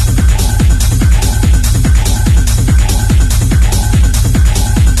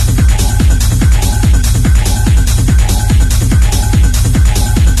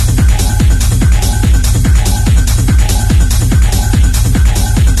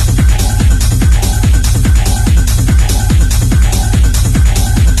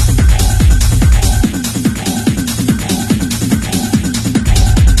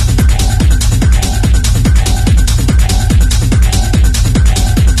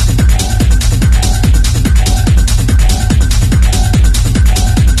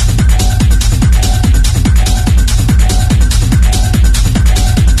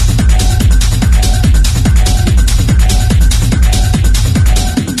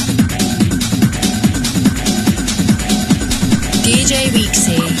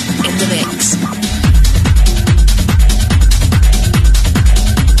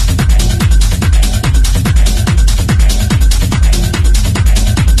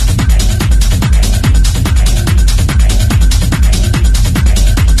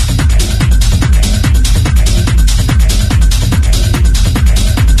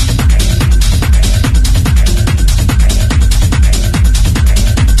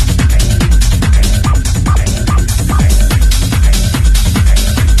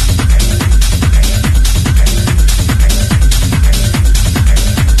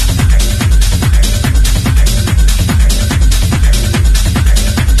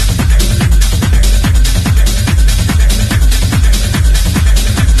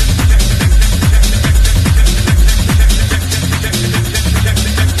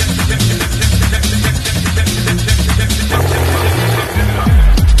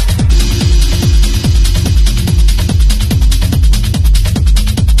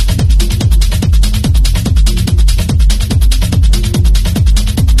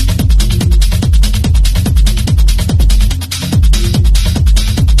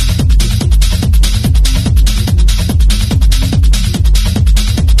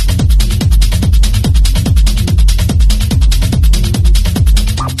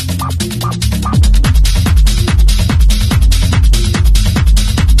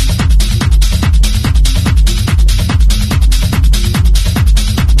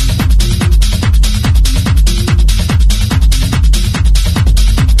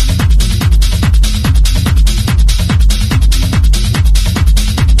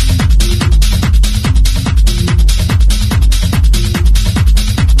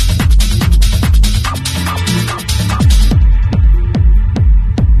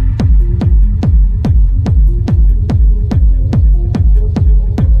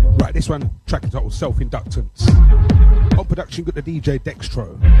 Self-inductance. On production, got the DJ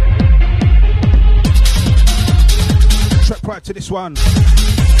Dextro. Track prior to this one.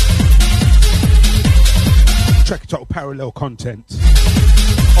 Track title Parallel Content.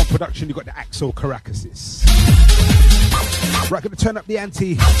 On production, you got the Axel Caracasis. Right, gonna turn up the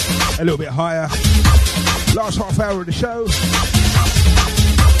ante a little bit higher. Last half hour of the show.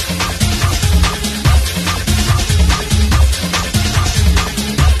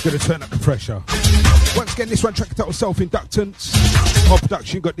 Gonna turn up the pressure. Once again, this one track title Self-Inductance. On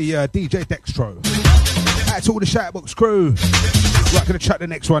production, got the DJ Dextro. Out to all the Shoutbox crew. Right, gonna chuck the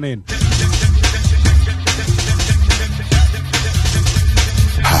next one in.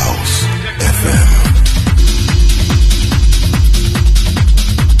 House FM.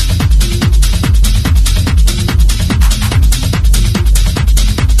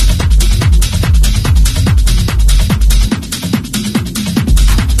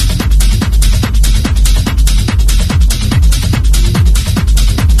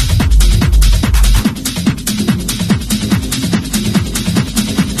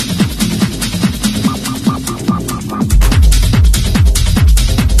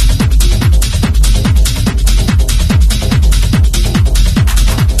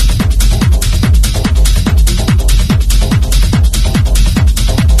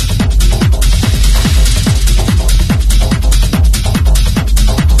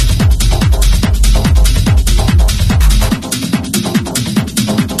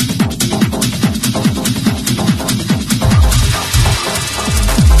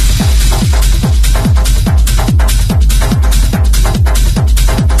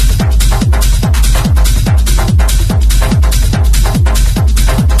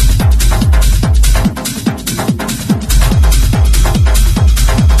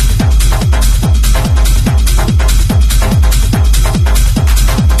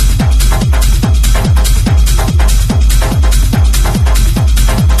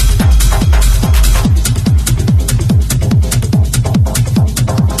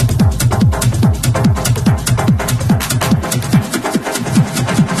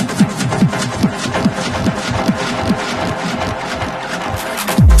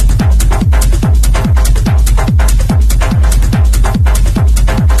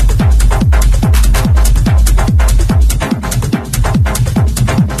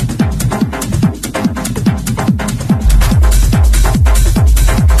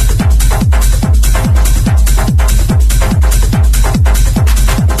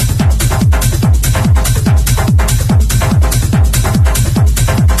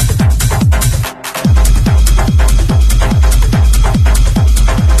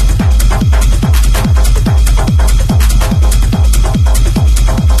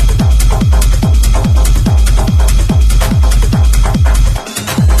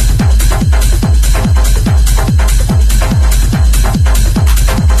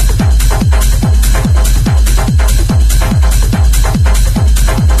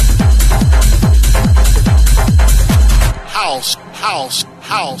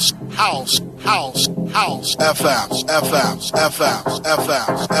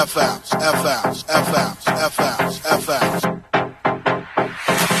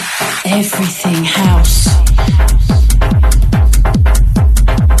 Everything house.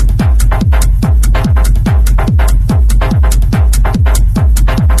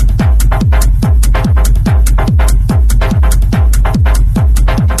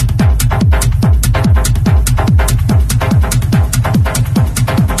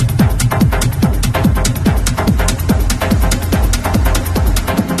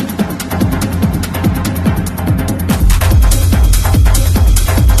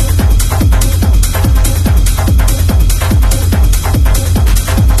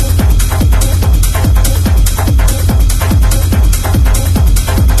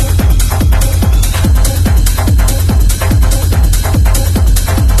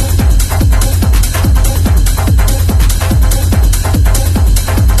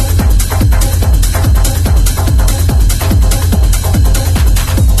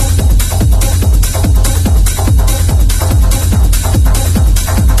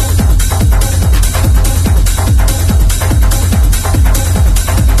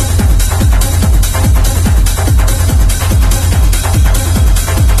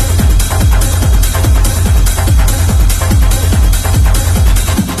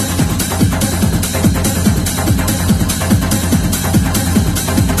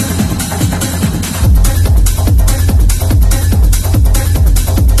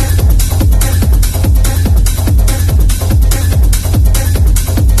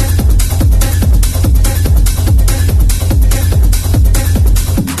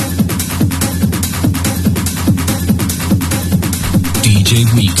 DJ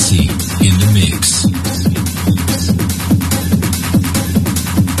Weeksy in the mix.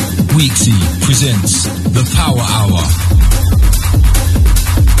 Weeksy presents The Power Hour.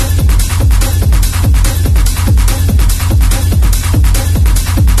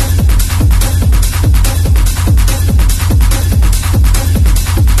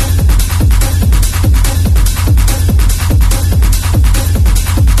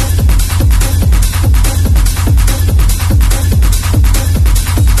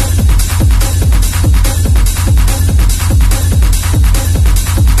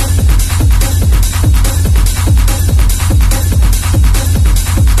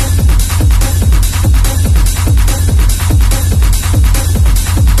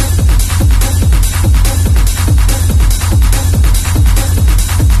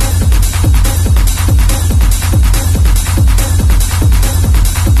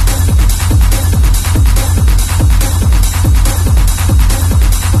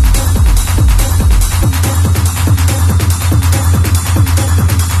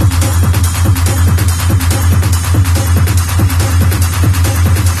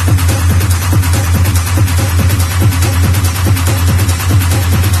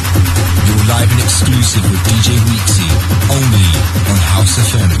 With DJ Weeksy, only on House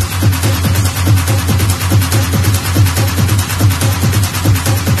FM.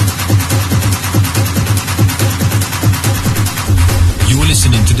 You're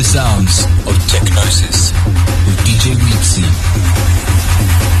listening to the sounds of Technosis with DJ Weeksy.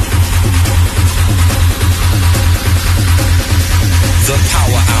 The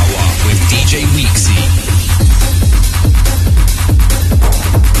Power Hour with DJ Weeksy.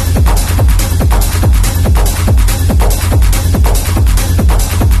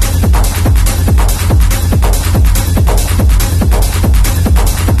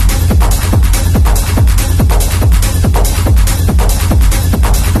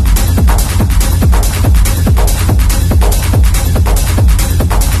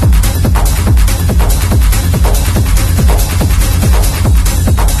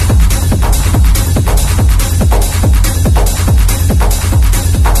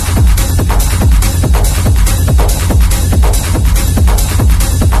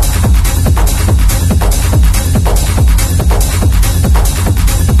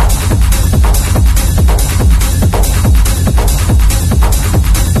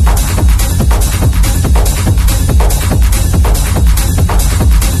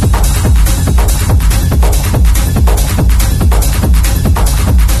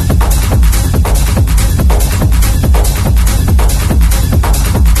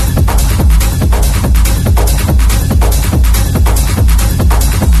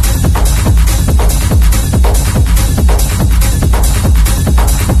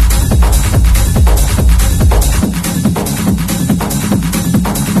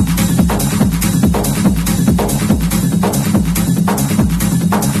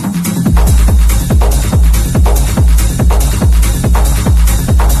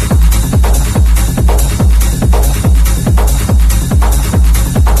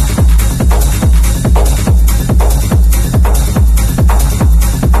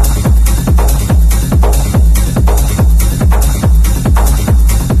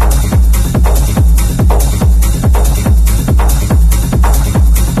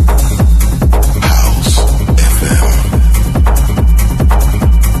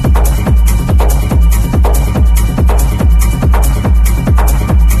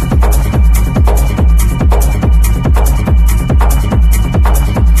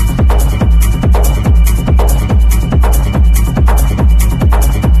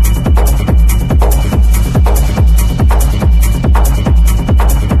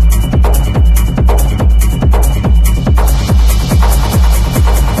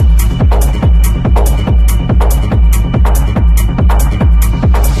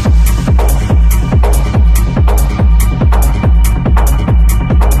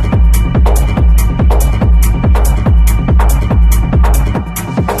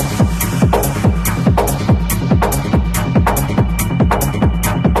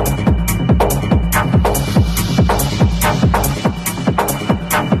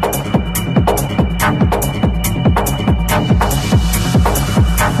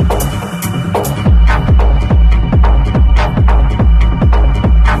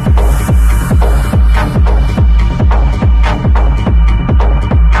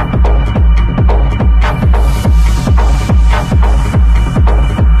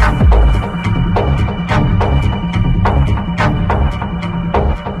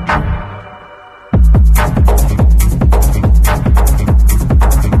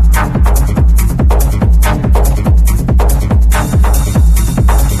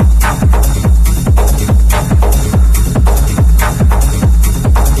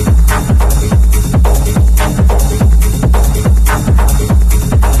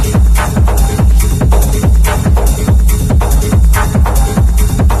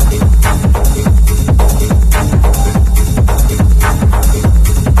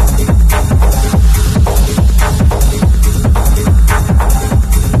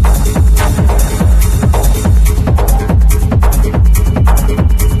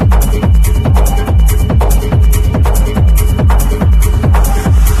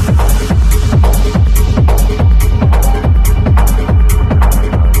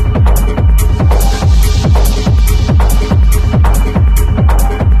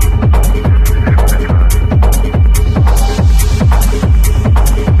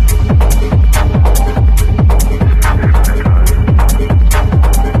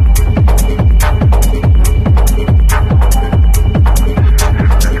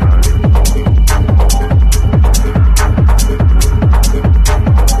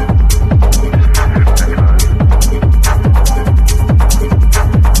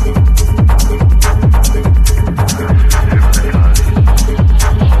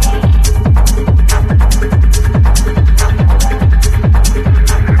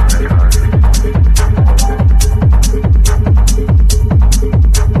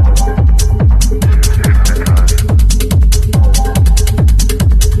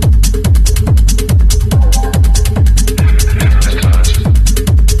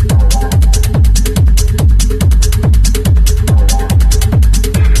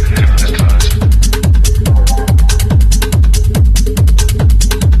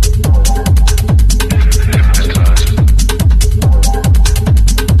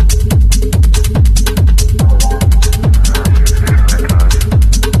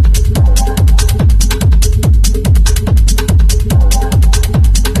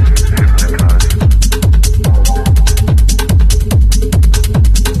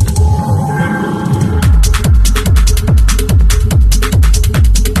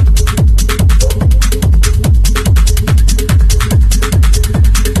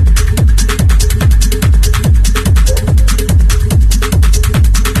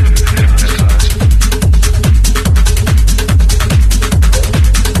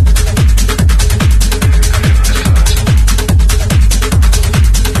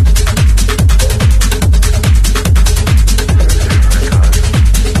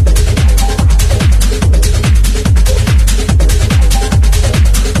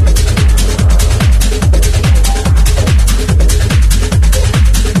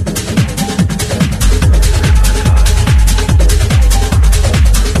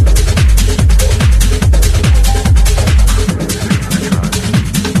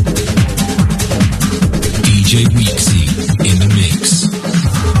 DJ Weeksy in the mix.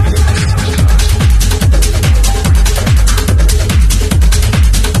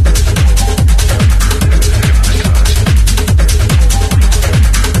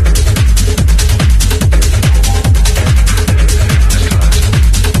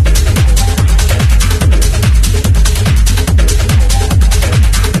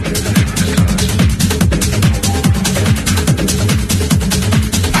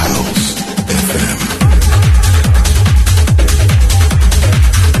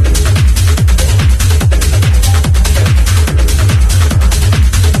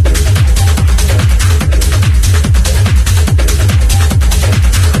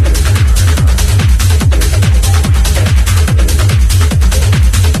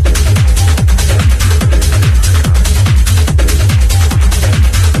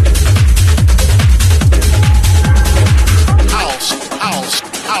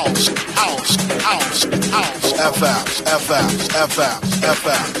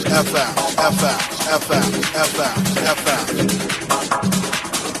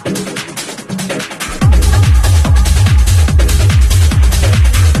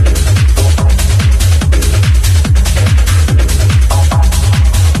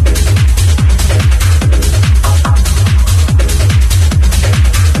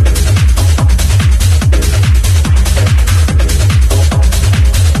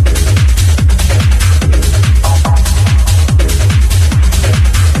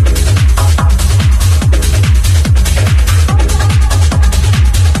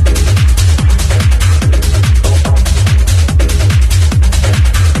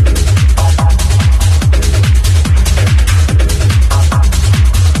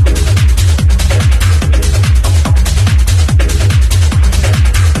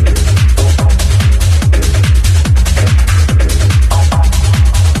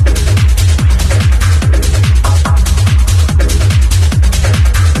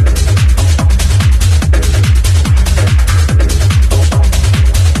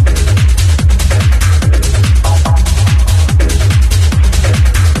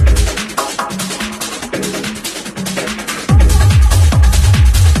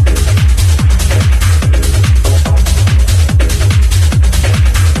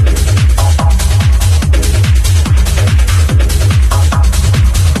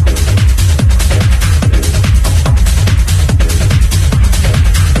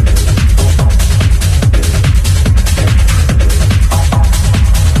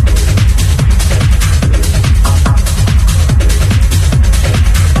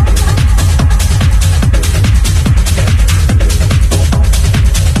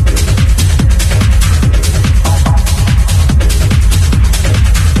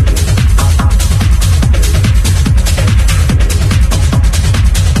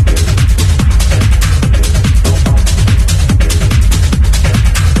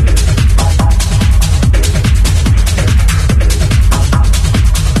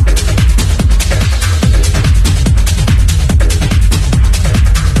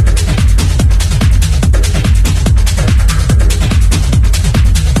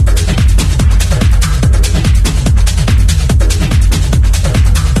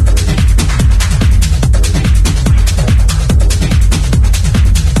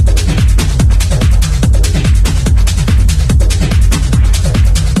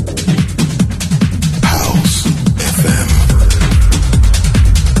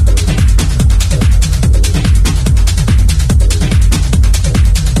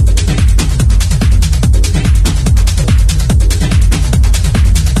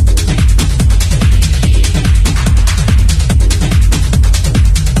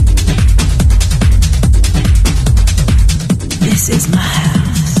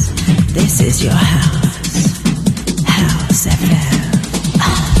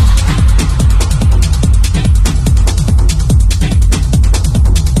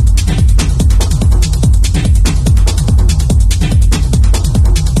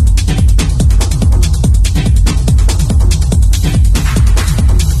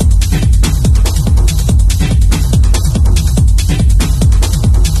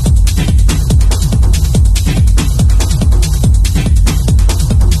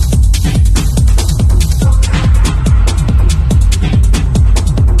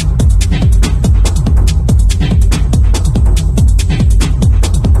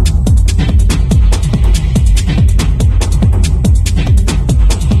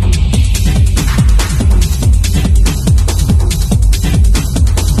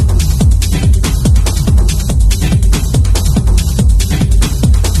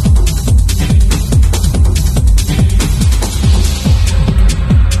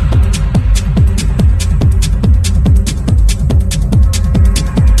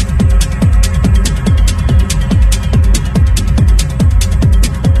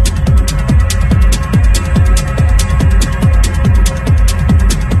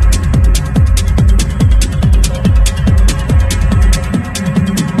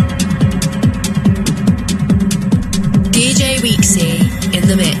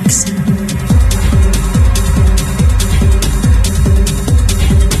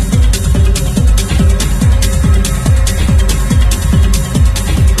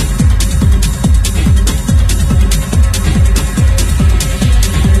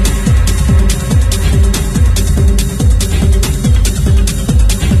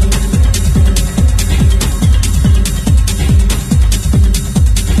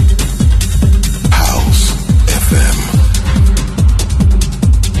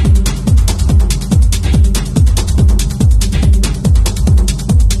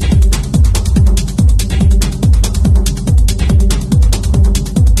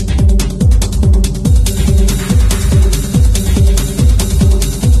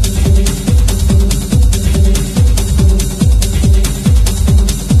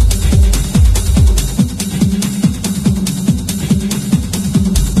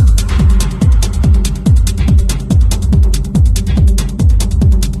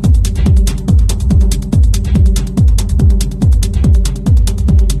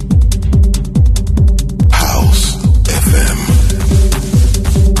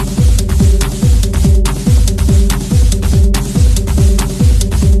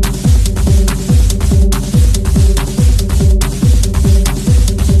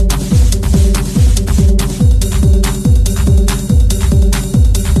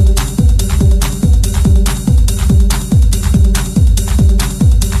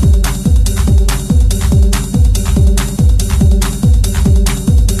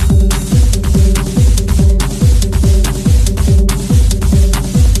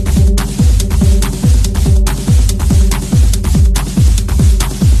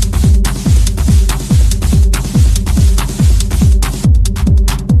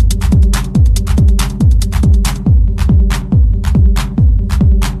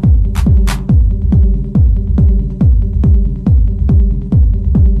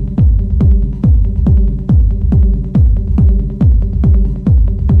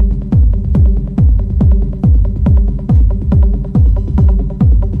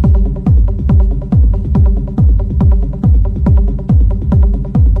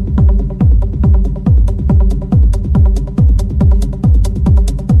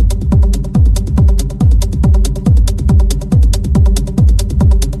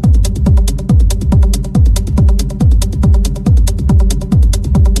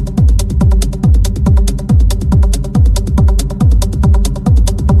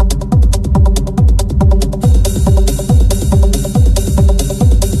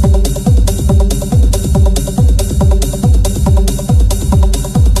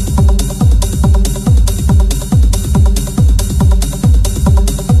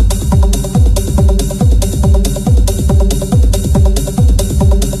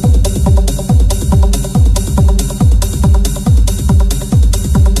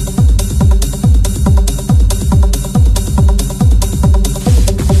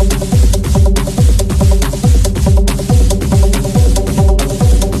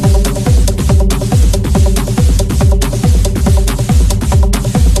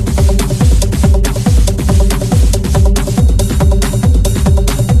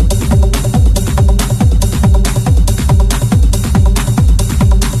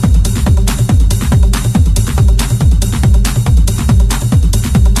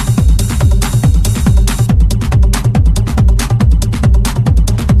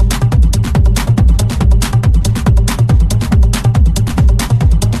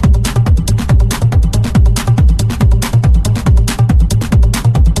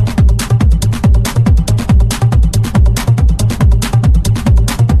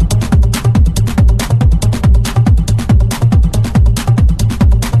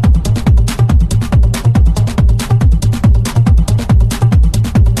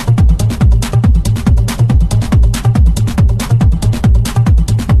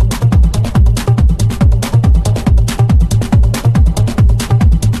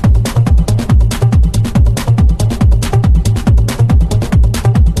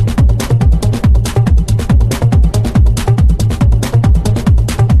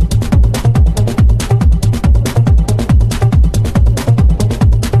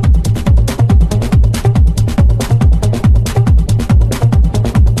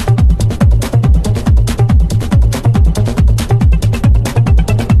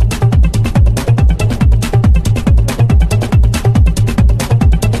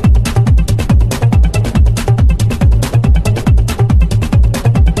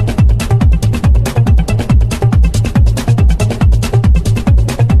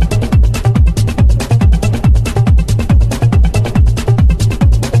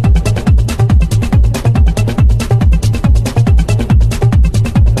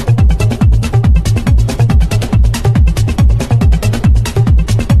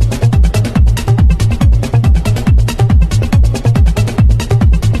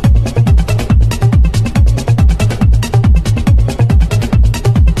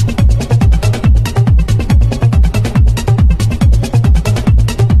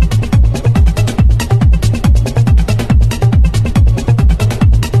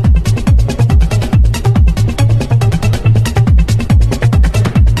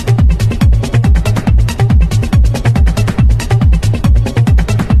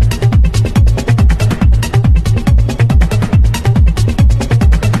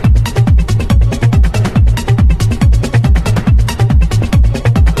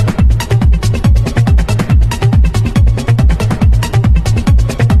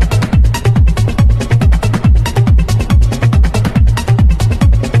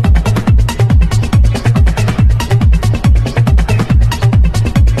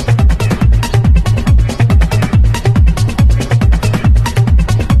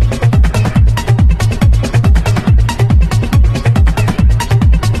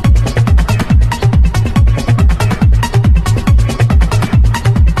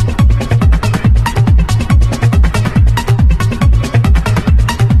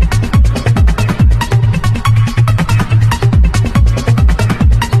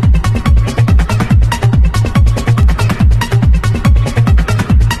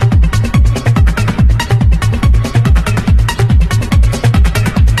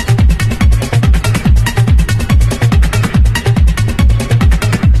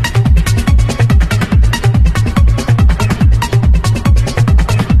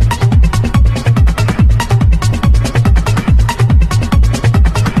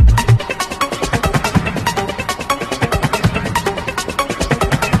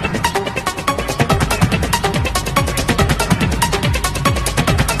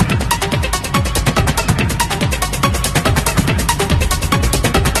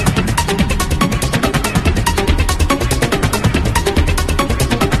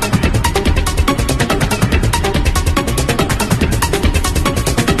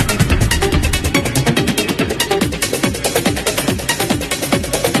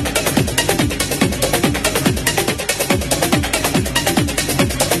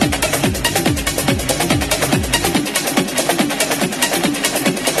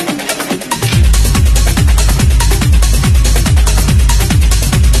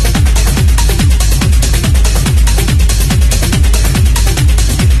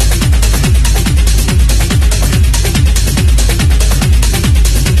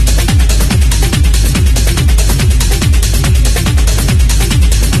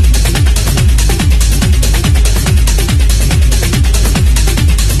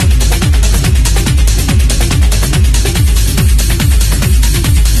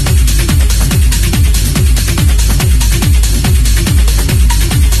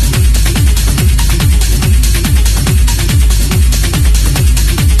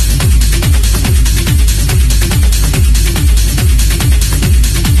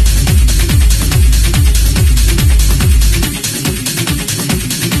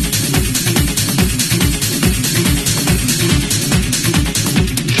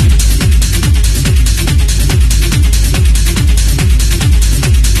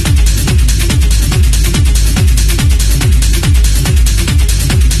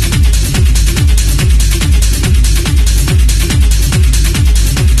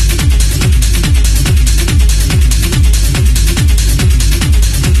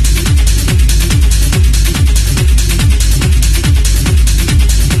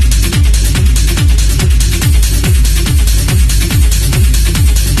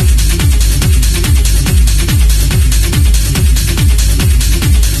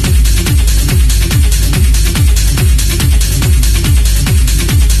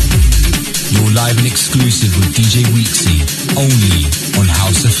 live and exclusive with DJ Weeksy, only on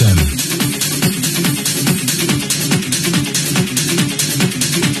House FM.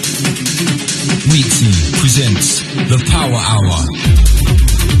 Weeksy presents The Power Hour.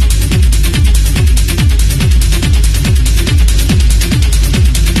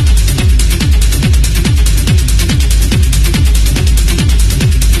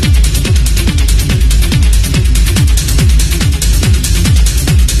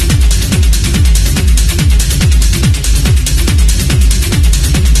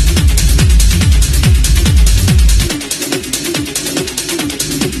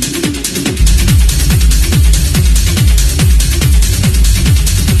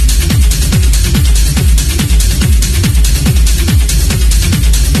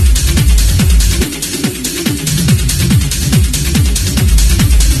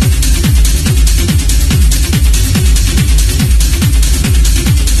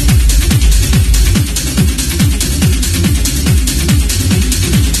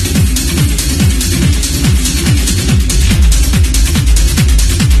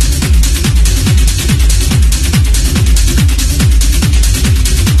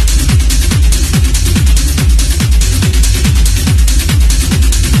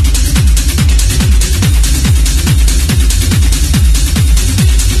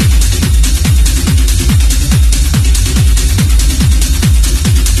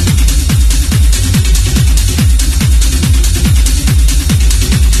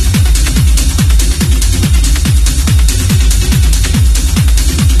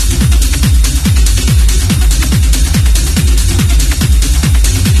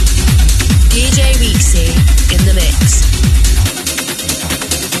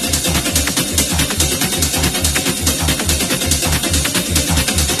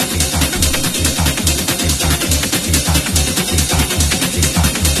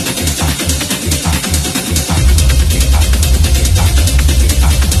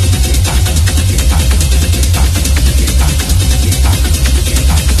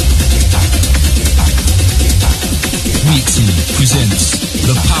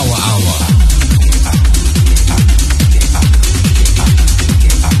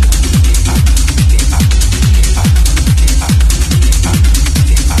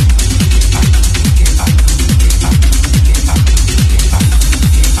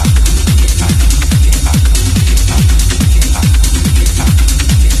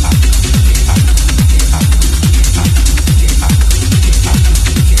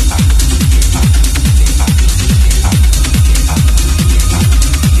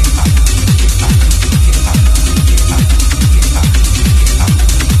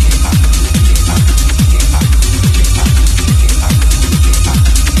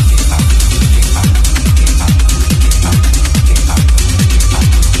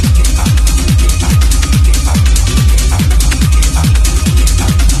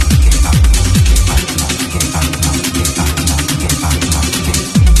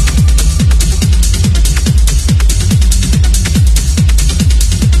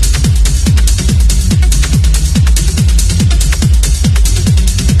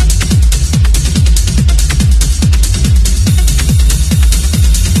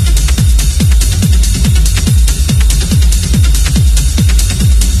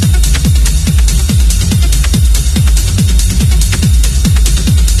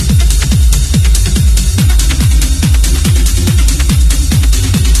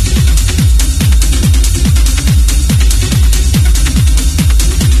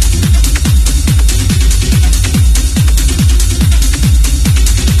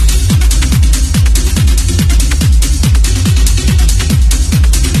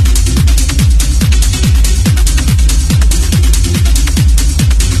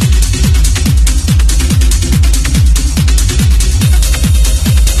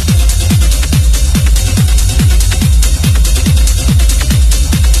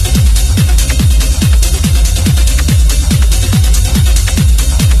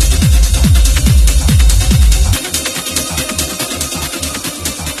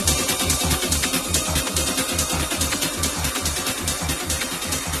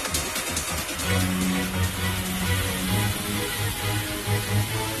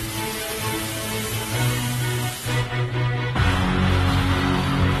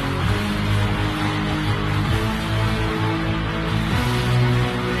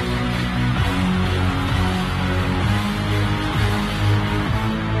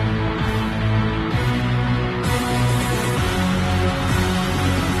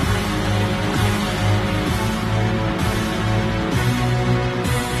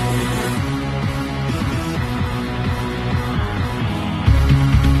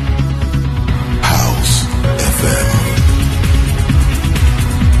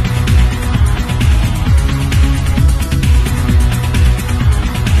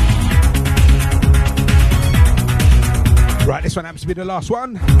 be the last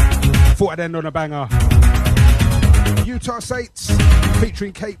one. Thought I'd end on a banger. Utah Saints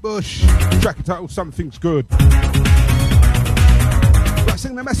featuring Kate Bush. Track entitled Something's Good. Right,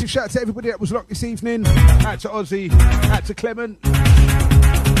 sending a massive shout out to everybody that was locked this evening. Out to Ozzy, out to Clement,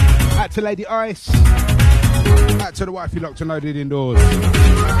 out to Lady Ice, out to the wifey locked and loaded indoors.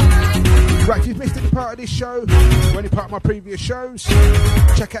 Right, if you've missed any part of this show or any part of my previous shows,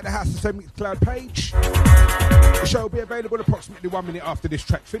 check out the House of Mix Cloud page. The show will be available approximately 1 minute after this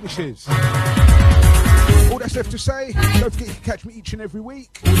track finishes. All that's left to say, don't forget you can catch me each and every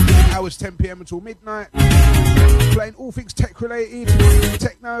week, hours 10 PM until midnight, playing all things tech related,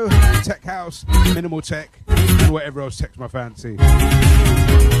 techno, tech house, minimal tech, and whatever else takes my fancy.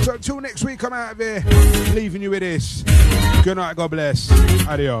 So until next week, I'm out of here, leaving you with this. Good night, God bless.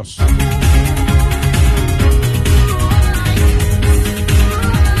 Adios.